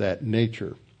that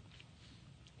nature.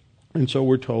 And so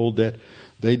we're told that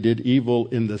they did evil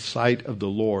in the sight of the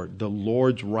Lord. The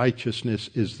Lord's righteousness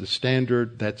is the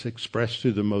standard that's expressed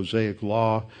through the Mosaic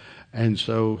law. And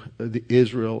so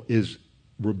Israel is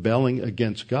rebelling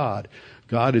against God.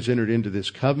 God has entered into this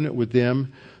covenant with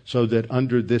them so that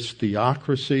under this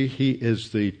theocracy, he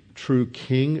is the true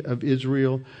king of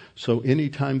Israel. So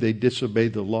anytime they disobey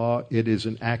the law, it is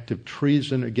an act of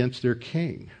treason against their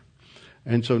king.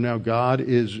 And so now God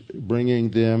is bringing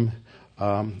them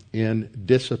in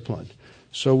discipline.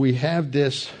 So we have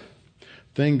this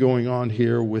thing going on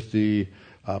here with the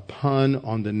pun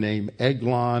on the name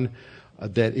Eglon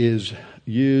that is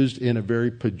used in a very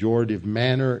pejorative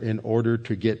manner in order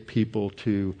to get people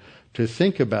to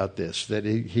think about this, that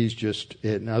he's just,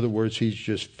 in other words, he's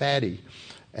just fatty.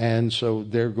 And so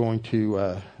they're going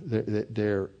to,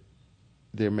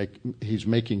 he's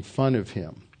making fun of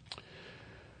him.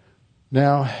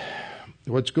 Now,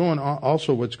 what's going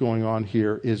on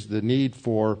here is the need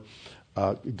for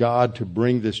God to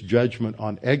bring this judgment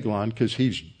on Eglon, because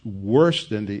he's worse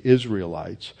than the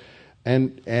Israelites.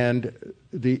 And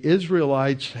the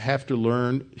Israelites have to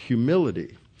learn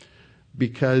humility,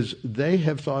 because they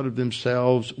have thought of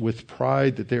themselves with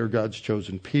pride that they are God's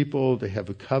chosen people, they have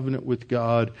a covenant with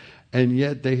God, and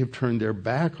yet they have turned their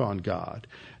back on God.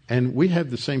 And we have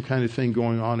the same kind of thing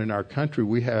going on in our country.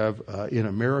 We have, in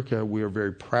America, we are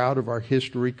very proud of our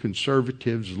history.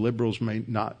 Conservatives, liberals may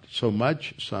not so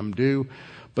much, some do.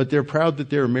 But they're proud that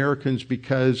they're Americans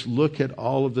because look at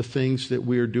all of the things that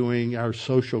we are doing, our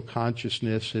social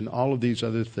consciousness and all of these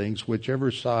other things,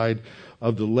 whichever side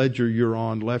of the ledger you're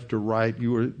on, left or right,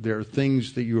 there are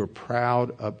things that you are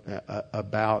proud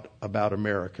about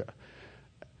America.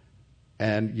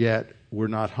 And yet we're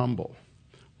not humble.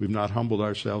 We've not humbled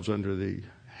ourselves under the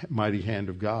mighty hand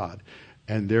of God.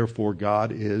 And therefore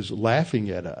God is laughing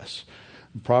at us.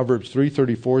 Proverbs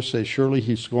 3:34 says, surely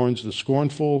he scorns the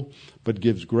scornful, but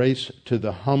gives grace to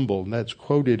the humble. And that's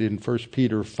quoted in 1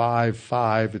 Peter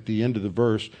 5:5 at the end of the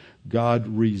verse. God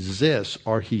resists,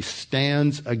 or he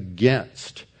stands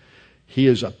against. He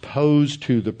is opposed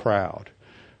to the proud.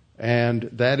 And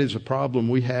that is a problem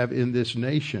we have in this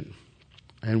nation.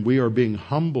 And we are being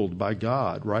humbled by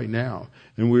God right now.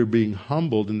 And we're being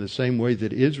humbled in the same way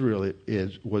that Israel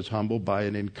was humbled by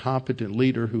an incompetent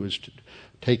leader who has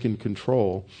taken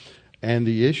control. And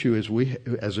the issue is, we,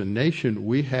 as a nation,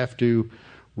 we have to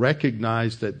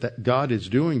recognize that God is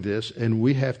doing this, and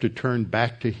we have to turn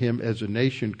back to him as a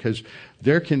nation, because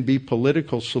there can be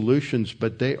political solutions,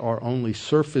 but they are only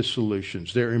surface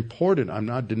solutions. They're important. I'm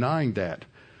not denying that.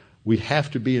 We have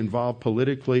to be involved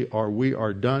politically, or we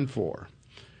are done for.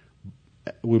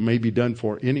 We may be done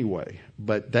for anyway,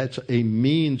 but that's a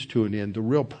means to an end. The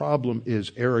real problem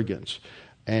is arrogance.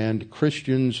 And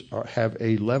Christians have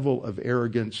a level of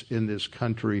arrogance in this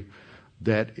country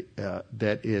that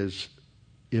is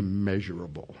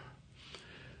immeasurable.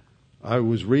 I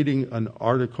was reading an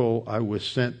article I was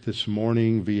sent this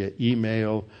morning via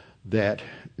email that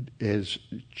is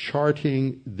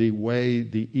charting the way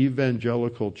the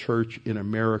evangelical church in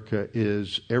America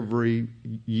is. Every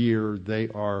year they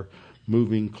are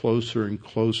moving closer and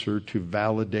closer to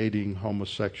validating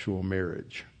homosexual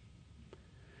marriage.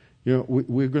 You know,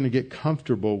 we're going to get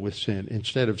comfortable with sin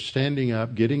instead of standing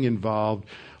up, getting involved,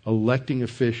 electing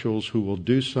officials who will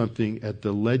do something at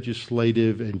the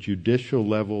legislative and judicial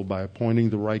level by appointing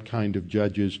the right kind of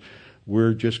judges.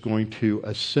 We're just going to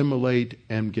assimilate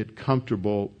and get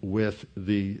comfortable with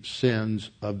the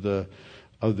sins of the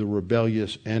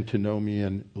rebellious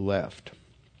antinomian left.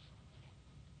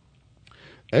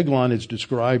 Eglon is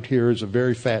described here as a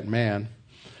very fat man.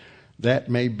 That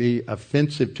may be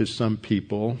offensive to some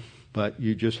people, but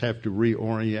you just have to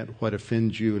reorient what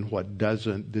offends you and what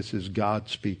doesn't. This is God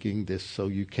speaking this, so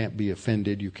you can't be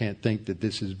offended. You can't think that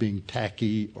this is being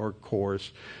tacky or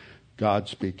coarse. God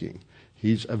speaking.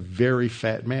 He's a very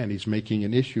fat man. He's making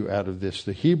an issue out of this.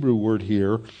 The Hebrew word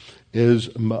here is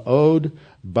ma'od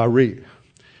bari.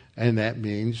 And that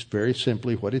means, very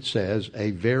simply, what it says,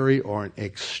 a very or an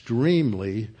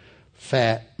extremely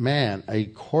fat man, a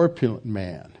corpulent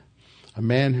man, a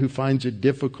man who finds it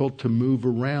difficult to move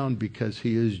around because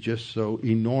he is just so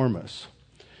enormous.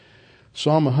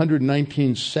 Psalm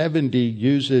 119:70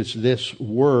 uses this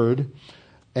word,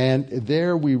 and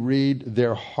there we read,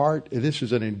 their heart, this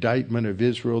is an indictment of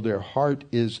Israel, their heart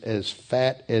is as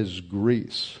fat as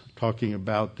grease. Talking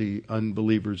about the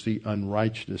unbelievers, the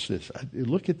unrighteousness.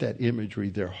 Look at that imagery,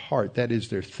 their heart, that is,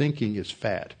 their thinking is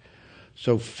fat.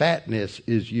 So fatness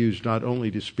is used not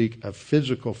only to speak of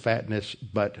physical fatness,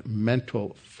 but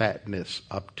mental fatness,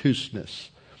 obtuseness.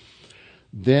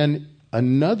 Then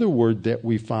another word that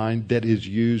we find that is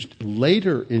used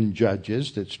later in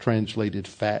Judges, that's translated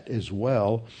fat as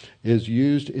well, is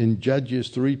used in Judges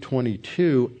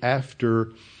 3:22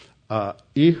 after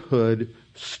Ehud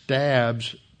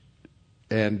stabs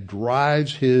and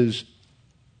drives his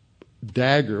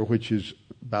dagger, which is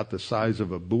about the size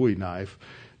of a Bowie knife,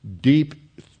 deep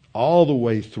all the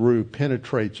way through,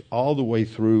 penetrates all the way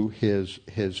through his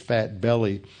fat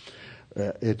belly.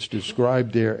 It's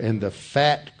described there, and the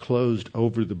fat closed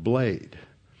over the blade,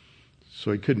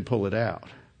 so he couldn't pull it out.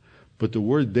 But the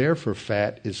word there for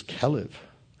fat is kelev.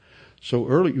 So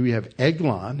early we have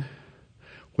eglon,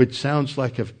 which sounds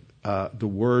like the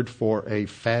word for a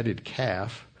fatted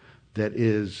calf that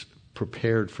is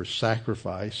prepared for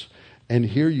sacrifice. And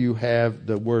here you have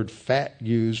the word fat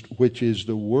used, which is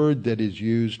the word that is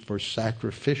used for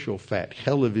sacrificial fat.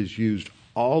 Kelev is used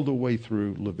all the way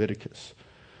through Leviticus.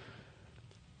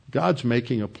 God's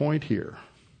making a point here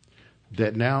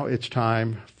that now it's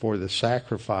time for the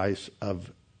sacrifice of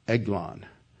Eglon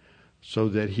so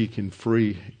that he can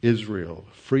free Israel.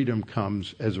 Freedom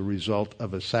comes as a result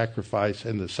of a sacrifice,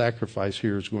 and the sacrifice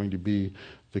here is going to be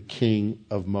the king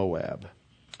of Moab.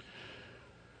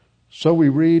 So we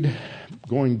read,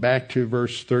 going back to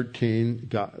verse 13,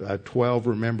 12,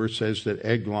 remember, says that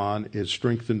Eglon is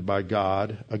strengthened by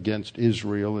God against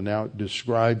Israel, and now it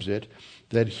describes it,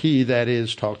 that he, that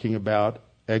is talking about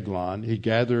Eglon, he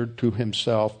gathered to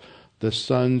himself the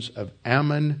sons of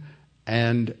Ammon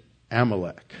and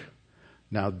Amalek.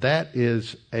 Now that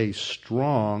is a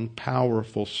strong,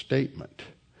 powerful statement.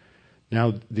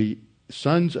 Now the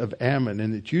sons of Ammon,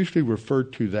 and it's usually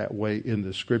referred to that way in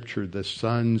the scripture, the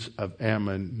sons of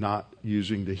Ammon, not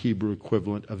using the Hebrew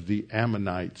equivalent of the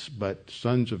Ammonites, but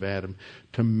sons of Adam,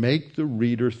 to make the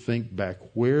reader think back,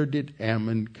 where did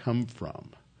Ammon come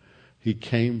from? He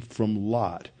came from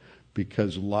Lot.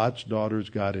 because Lot's daughters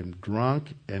got him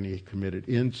drunk and he committed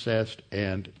incest,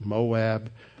 and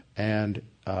Moab and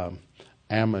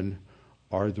Ammon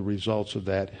are the results of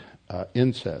that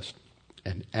incest.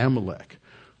 And Amalek.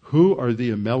 Who are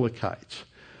the Amalekites?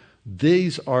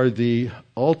 These are the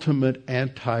ultimate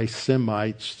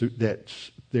anti-Semites that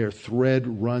their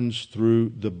thread runs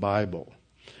through the Bible.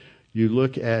 You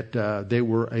look at, they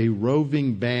were a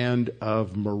roving band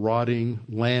of marauding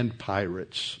land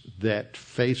pirates that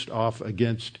faced off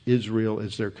against Israel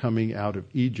as they're coming out of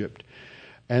Egypt.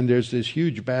 And there's this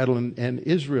huge battle, and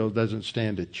Israel doesn't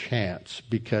stand a chance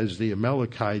because the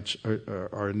Amalekites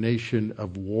are a nation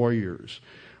of warriors,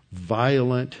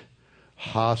 violent,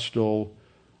 hostile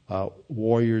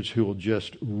warriors who will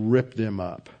just rip them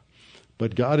up.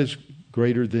 But God is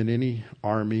greater than any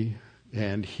army,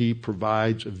 and he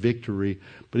provides a victory,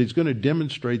 but he's going to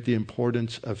demonstrate the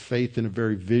importance of faith in a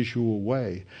very visual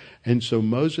way. And so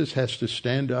Moses has to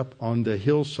stand up on the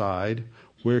hillside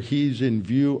where he's in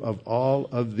view of all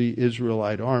of the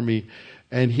Israelite army,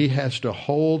 and he has to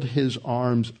hold his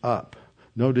arms up.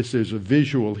 Notice there's a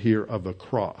visual here of a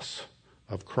cross,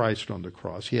 of Christ on the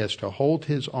cross. He has to hold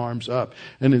his arms up.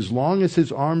 And as long as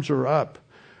his arms are up,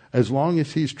 as long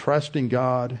as he's trusting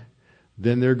God,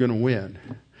 then they're going to win.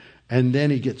 And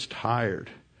then he gets tired,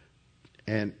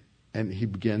 and he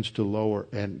begins to lower,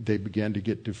 and they begin to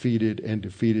get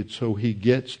defeated. So he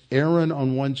gets Aaron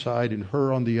on one side and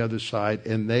Hur on the other side,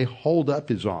 and they hold up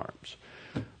his arms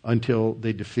until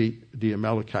they defeat the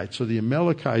Amalekites. So the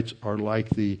Amalekites are like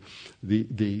the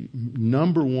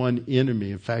number one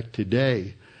enemy. In fact,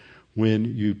 today,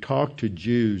 when you talk to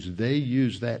Jews, they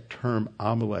use that term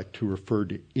Amalek to refer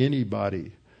to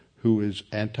anybody who is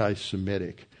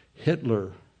anti-Semitic.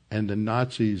 Hitler and the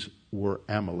Nazis were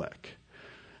Amalek.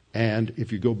 And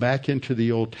if you go back into the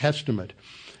Old Testament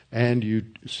and you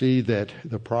see that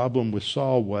the problem with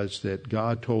Saul was that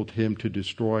God told him to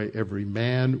destroy every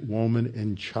man, woman,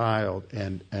 and child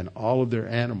and all of their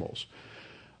animals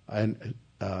and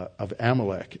of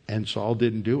Amalek. And Saul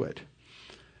didn't do it.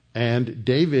 And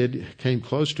David came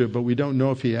close to it, but we don't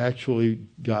know if he actually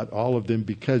got all of them,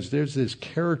 because there's this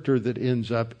character that ends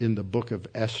up in the book of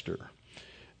Esther.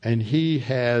 And he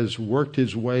has worked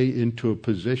his way into a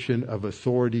position of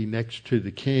authority next to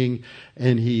the king,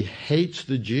 and he hates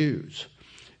the Jews.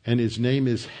 And his name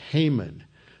is Haman,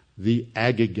 the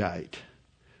Agagite.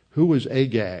 Who was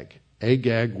Agag?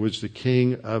 Agag was the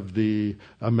king of the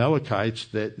Amalekites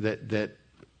that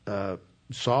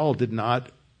Saul did not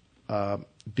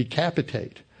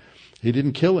decapitate. He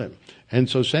didn't kill him. And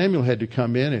so Samuel had to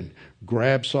come in and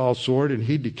grab Saul's sword, and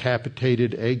he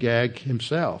decapitated Agag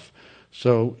himself.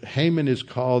 So Haman is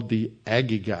called the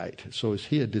Agagite. So is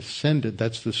he a descendant?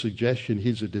 That's the suggestion.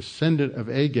 He's a descendant of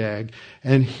Agag,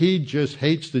 and he just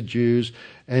hates the Jews,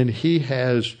 and he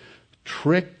has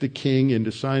tricked the king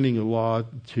into signing a law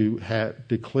to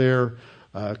declare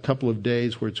a couple of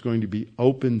days where it's going to be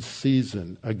open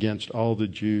season against all the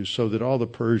Jews, so that all the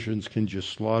Persians can just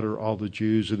slaughter all the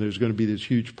Jews. And there's going to be this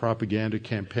huge propaganda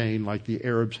campaign like the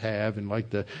Arabs have and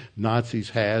like the Nazis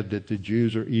had, that the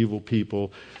Jews are evil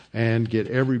people, and get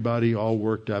everybody all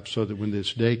worked up so that when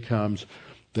this day comes,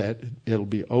 that it'll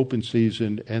be open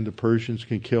season and the Persians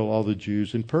can kill all the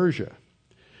Jews in Persia.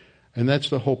 And that's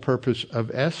the whole purpose of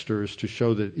Esther, is to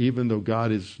show that even though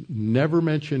God is never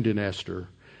mentioned in Esther,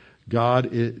 God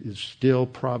is still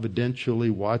providentially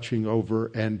watching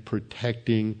over and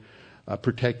protecting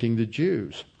the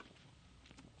Jews.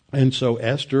 And so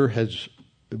Esther has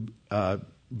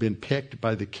been picked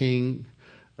by the king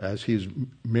as he's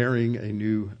marrying a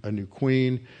new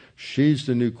queen. She's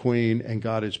the new queen, and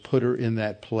God has put her in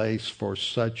that place for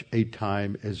such a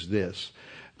time as this.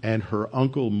 And her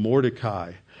uncle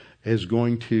Mordecai is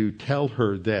going to tell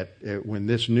her that when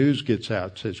this news gets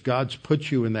out, says God's put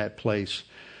you in that place,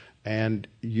 and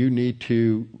you need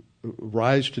to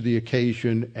rise to the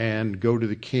occasion and go to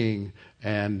the king,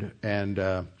 and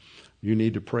you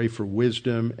need to pray for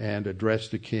wisdom and address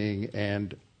the king.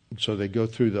 And so they go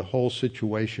through the whole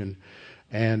situation,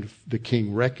 and the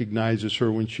king recognizes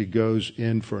her when she goes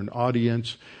in for an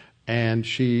audience, and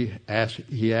he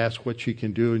asks what she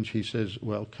can do, and she says,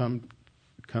 well, come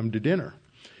to dinner.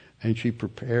 And she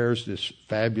prepares this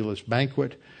fabulous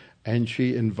banquet, and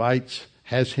she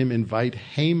has him invite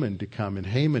Haman to come. And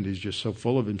Haman is just so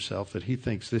full of himself that he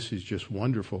thinks this is just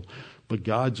wonderful. But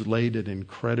God's laid an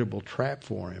incredible trap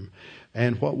for him.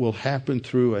 And what will happen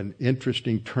through an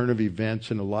interesting turn of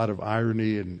events and a lot of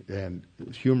irony and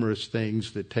humorous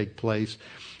things that take place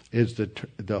is that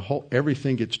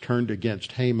everything gets turned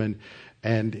against Haman,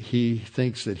 and he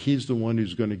thinks that he's the one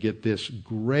who's going to get this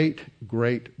great,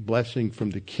 great blessing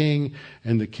from the king,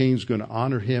 and the king's going to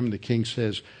honor him. The king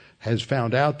has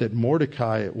found out that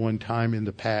Mordecai at one time in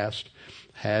the past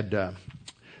had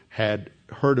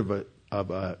heard of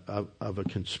a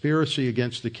conspiracy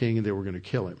against the king, and they were going to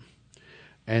kill him.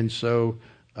 And so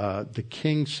the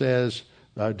king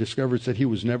discovers that he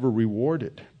was never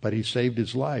rewarded, but he saved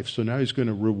his life. So now he's going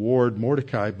to reward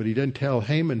Mordecai, but he doesn't tell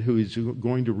Haman who he's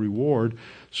going to reward.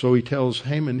 So he tells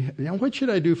Haman, now what should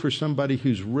I do for somebody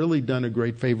who's really done a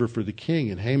great favor for the king?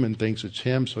 And Haman thinks it's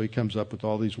him, so he comes up with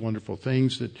all these wonderful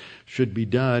things that should be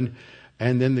done.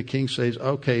 And then the king says,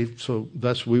 okay, so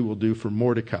thus we will do for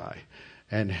Mordecai.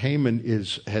 And Haman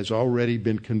has already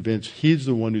been convinced he's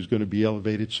the one who's going to be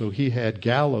elevated, so he had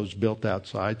gallows built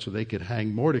outside so they could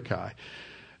hang Mordecai.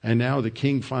 And now the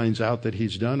king finds out that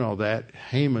he's done all that.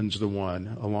 Haman's the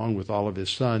one, along with all of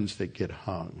his sons, that get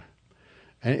hung.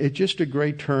 And it's just a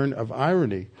great turn of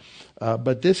irony.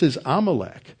 But this is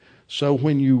Amalek. So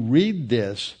when you read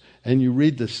this, and you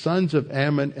read the sons of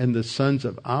Ammon and the sons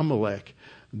of Amalek,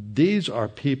 these are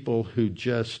people who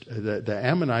the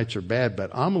Ammonites are bad,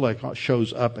 but Amalek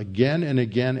shows up again and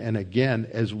again and again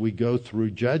as we go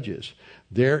through Judges.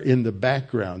 They're in the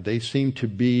background. They seem to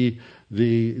be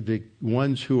the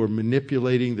ones who are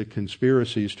manipulating the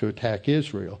conspiracies to attack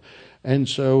Israel. And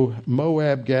so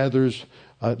Moab gathers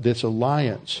this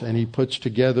alliance, and he puts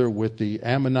together with the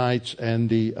Ammonites and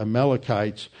the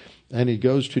Amalekites, and he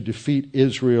goes to defeat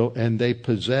Israel, and they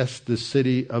possess the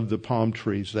city of the palm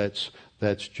trees.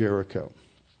 That's Jericho.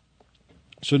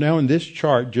 So now in this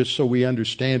chart, just so we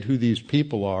understand who these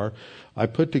people are, I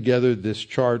put together this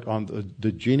chart on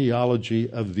the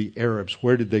genealogy of the Arabs.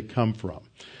 Where did they come from?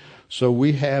 So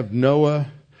we have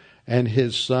Noah and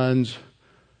his sons,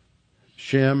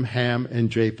 Shem, Ham,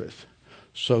 and Japheth.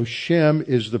 So Shem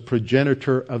is the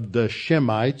progenitor of the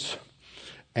Shemites,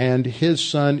 and his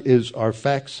son is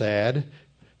Arphaxad.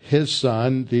 His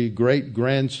son, the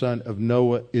great-grandson of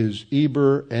Noah, is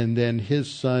Eber, and then his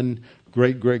son,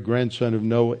 great-great-grandson of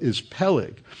Noah, is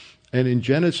Peleg. And in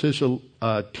Genesis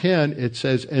 10, it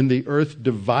says, and the earth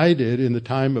divided in the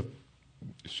time of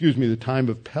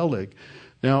Peleg.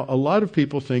 Now, a lot of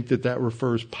people think that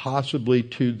refers possibly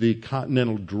to the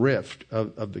continental drift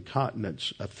of the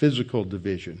continents, a physical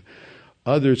division.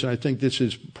 Others, and I think this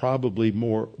is probably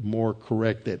more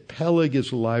correct, that Peleg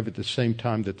is alive at the same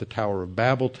time that the Tower of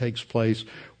Babel takes place,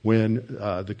 when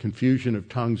the confusion of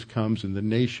tongues comes and the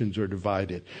nations are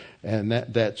divided. And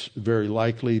that's very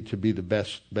likely to be the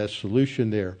best solution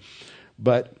there.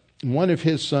 But one of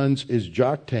his sons is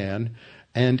Joktan,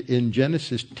 and in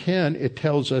Genesis 10, it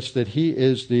tells us that he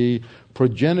is the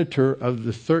progenitor of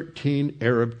the 13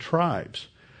 Arab tribes.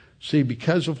 See,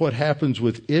 because of what happens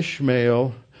with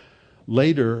Ishmael,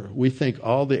 later, we think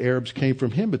all the Arabs came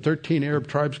from him, but 13 Arab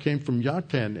tribes came from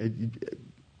Joktan.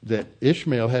 That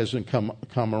Ishmael hasn't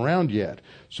come around yet.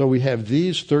 So we have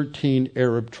these 13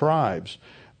 Arab tribes.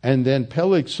 And then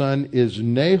Peleg's son is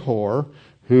Nahor,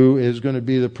 who is going to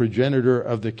be the progenitor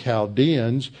of the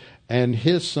Chaldeans. And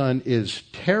his son is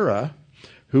Terah,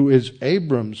 who is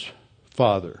Abram's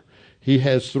father. He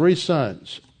has 3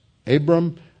 sons,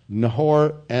 Abram,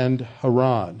 Nahor, and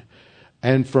Haran.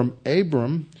 And from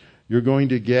Abram, you're going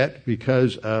to get,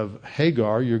 because of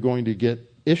Hagar, you're going to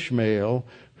get Ishmael,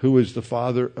 who is the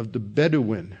father of the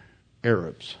Bedouin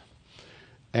Arabs.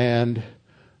 And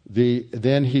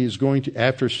then he's going to,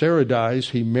 after Sarah dies,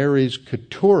 he marries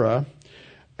Keturah,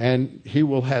 and he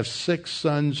will have 6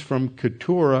 sons from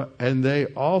Keturah, and they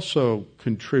also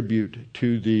contribute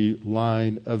to the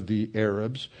line of the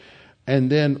Arabs.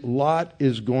 And then Lot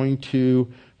is going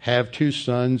to have 2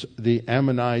 sons, the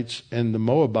Ammonites and the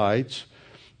Moabites,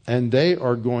 and they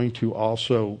are going to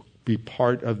also be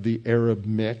part of the Arab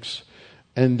mix.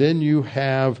 And then you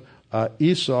have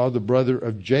Esau, the brother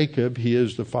of Jacob. He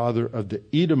is the father of the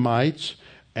Edomites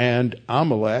and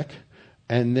Amalek.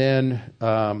 And then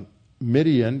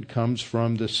Midian comes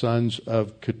from the sons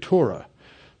of Keturah.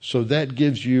 So that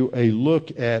gives you a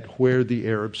look at where the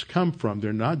Arabs come from.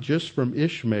 They're not just from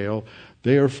Ishmael.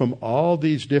 They are from all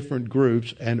these different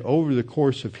groups. And over the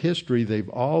course of history, they've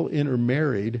all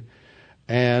intermarried.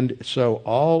 And so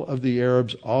all of the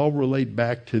Arabs all relate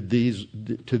back to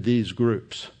these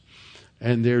groups.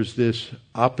 And there's this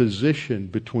opposition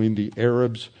between the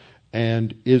Arabs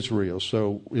and Israel.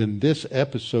 So in this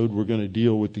episode, we're going to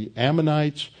deal with the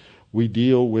Ammonites, we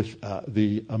deal with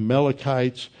the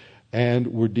Amalekites, and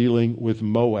we're dealing with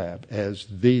Moab as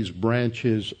these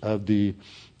branches of the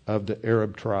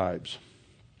Arab tribes.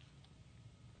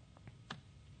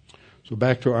 So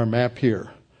back to our map here.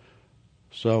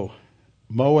 So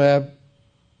Moab,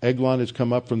 Eglon has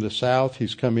come up from the south.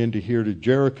 He's come into here to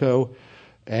Jericho,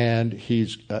 and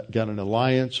he's got an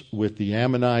alliance with the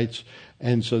Ammonites.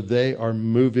 And so they are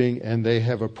moving, and they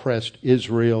have oppressed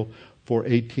Israel for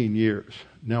 18 years.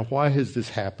 Now, why has this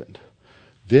happened?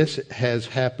 This has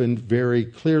happened very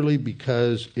clearly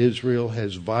because Israel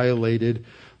has violated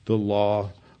the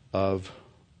law of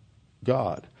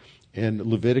God. In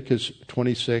Leviticus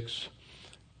 26,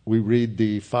 we read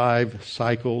the 5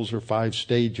 cycles or 5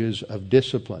 stages of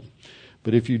discipline.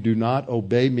 But if you do not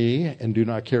obey me and do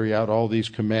not carry out all these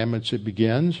commandments, it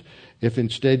begins. If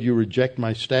instead you reject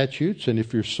my statutes, and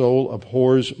if your soul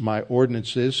abhors my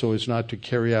ordinances so as not to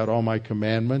carry out all my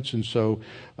commandments and so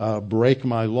break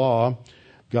my law,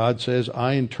 God says,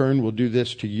 I in turn will do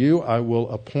this to you. I will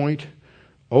appoint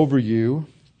over you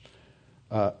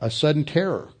a sudden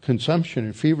terror, consumption,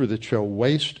 and fever that shall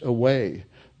waste away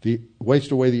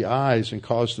the eyes and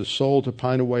cause the soul to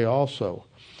pine away also.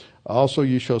 Also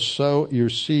you shall sow your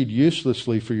seed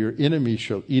uselessly, for your enemies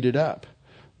shall eat it up.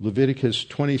 Leviticus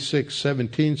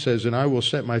 26:17 says, and I will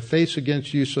set my face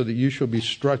against you so that you shall be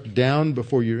struck down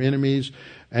before your enemies,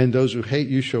 and those who hate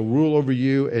you shall rule over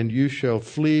you, and you shall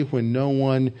flee when no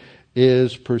one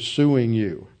is pursuing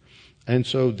you. And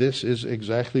so this is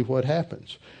exactly what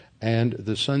happens. And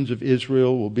the sons of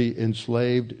Israel will be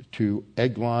enslaved to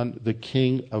Eglon, the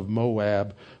king of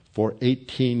Moab, for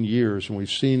 18 years. And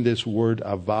we've seen this word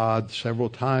avad several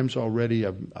times already.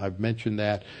 I've mentioned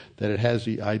that it has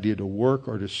the idea to work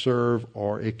or to serve,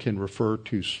 or it can refer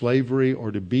to slavery or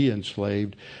to be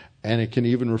enslaved, and it can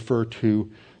even refer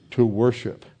to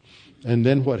worship. And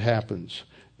then what happens?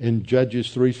 In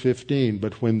Judges 3:15,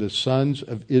 but when the sons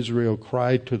of Israel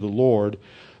cried to the Lord,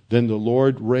 then the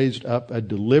Lord raised up a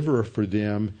deliverer for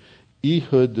them,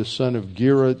 Ehud the son of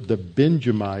Gera the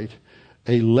Benjamite,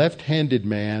 a left-handed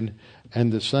man,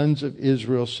 and the sons of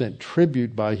Israel sent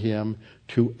tribute by him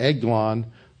to Eglon,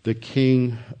 the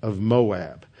king of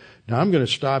Moab. Now I'm going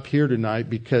to stop here tonight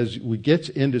because we get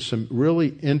into some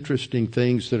really interesting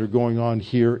things that are going on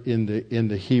here in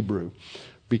the Hebrew,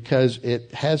 because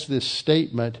it has this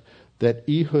statement that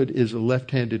Ehud is a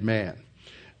left-handed man.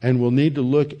 And we'll need to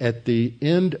look at the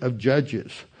end of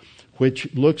Judges,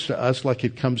 which looks to us like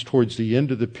it comes towards the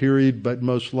end of the period, but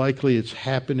most likely it's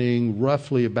happening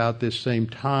roughly about this same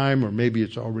time, or maybe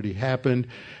it's already happened.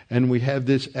 And we have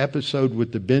this episode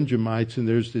with the Benjamites, and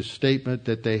there's this statement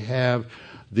that they have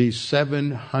these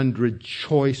 700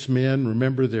 choice men.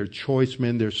 Remember, they're choice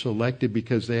men. They're selected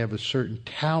because they have a certain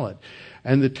talent.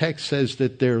 And the text says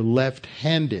that they're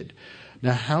left-handed.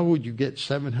 Now, how would you get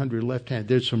 700 left-handed?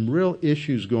 There's some real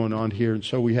issues going on here, and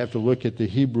so we have to look at the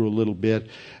Hebrew a little bit,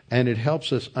 and it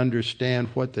helps us understand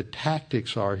what the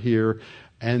tactics are here,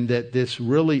 and that this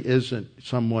really isn't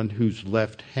someone who's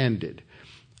left-handed.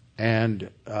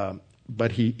 And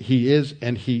but he is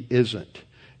and he isn't.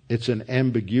 It's an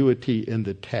ambiguity in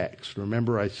the text.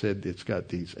 Remember I said it's got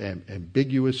these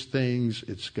ambiguous things.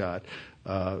 It's got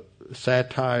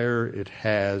satire. It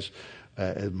has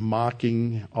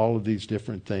mocking, all of these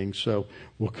different things. So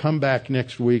we'll come back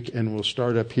next week and we'll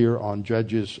start up here on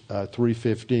Judges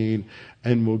 3:15,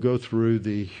 and we'll go through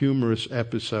the humorous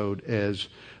episode as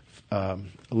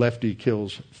Lefty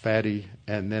kills Fatty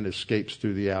and then escapes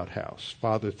through the outhouse.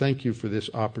 Father, thank you for this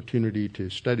opportunity to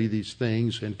study these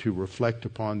things and to reflect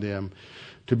upon them,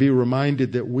 to be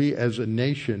reminded that we as a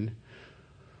nation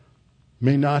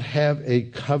may not have a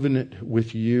covenant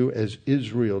with you as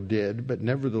Israel did, but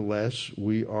nevertheless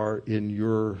we are in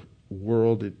your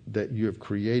world that you have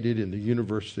created, in the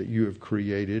universe that you have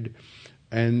created,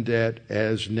 and that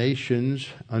as nations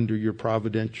under your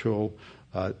providential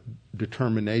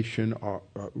determination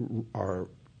are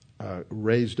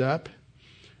raised up,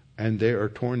 and they are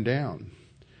torn down.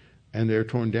 And they're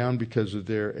torn down because of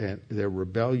their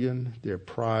rebellion, their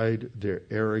pride, their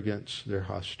arrogance, their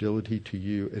hostility to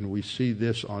you. And we see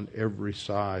this on every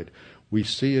side. We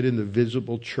see it in the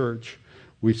visible church.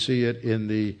 We see it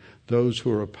in those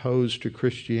who are opposed to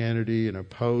Christianity and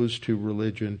opposed to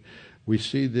religion. We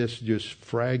see this just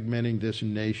fragmenting this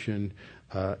nation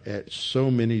at so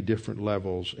many different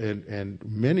levels. And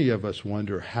many of us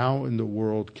wonder, how in the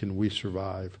world can we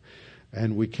survive?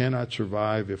 And we cannot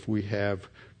survive if we have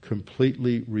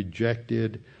completely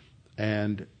rejected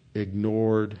and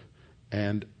ignored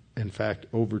and, in fact,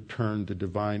 overturned the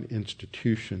divine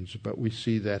institutions. But we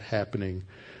see that happening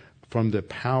from the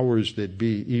powers that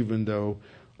be, even though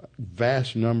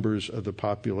vast numbers of the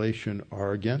population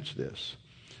are against this.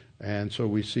 And so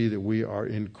we see that we are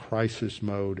in crisis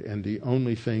mode, and the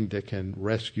only thing that can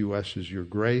rescue us is your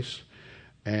grace.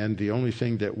 And the only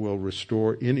thing that will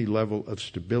restore any level of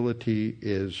stability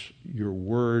is your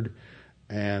word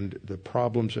And the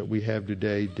problems that we have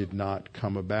today did not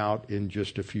come about in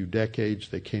just a few decades.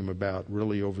 They came about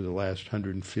really over the last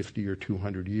 150 or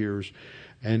 200 years.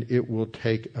 And it will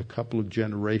take a couple of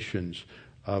generations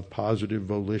of positive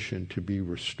volition to be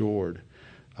restored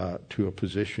to a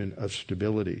position of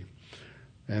stability.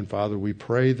 And Father, we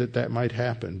pray that that might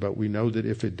happen, but we know that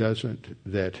if it doesn't,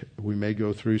 that we may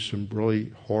go through some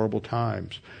really horrible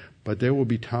times. But there will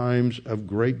be times of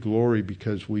great glory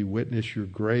because we witness your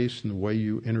grace and the way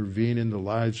you intervene in the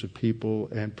lives of people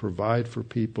and provide for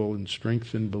people and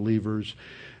strengthen believers.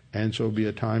 And so it'll be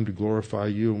a time to glorify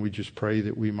you, and we just pray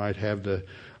that we might have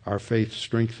our faith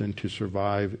strengthened to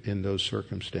survive in those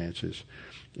circumstances.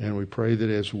 And we pray that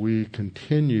as we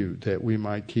continue, that we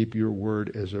might keep your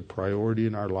word as a priority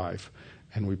in our life.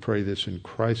 And we pray this in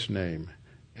Christ's name.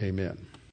 Amen.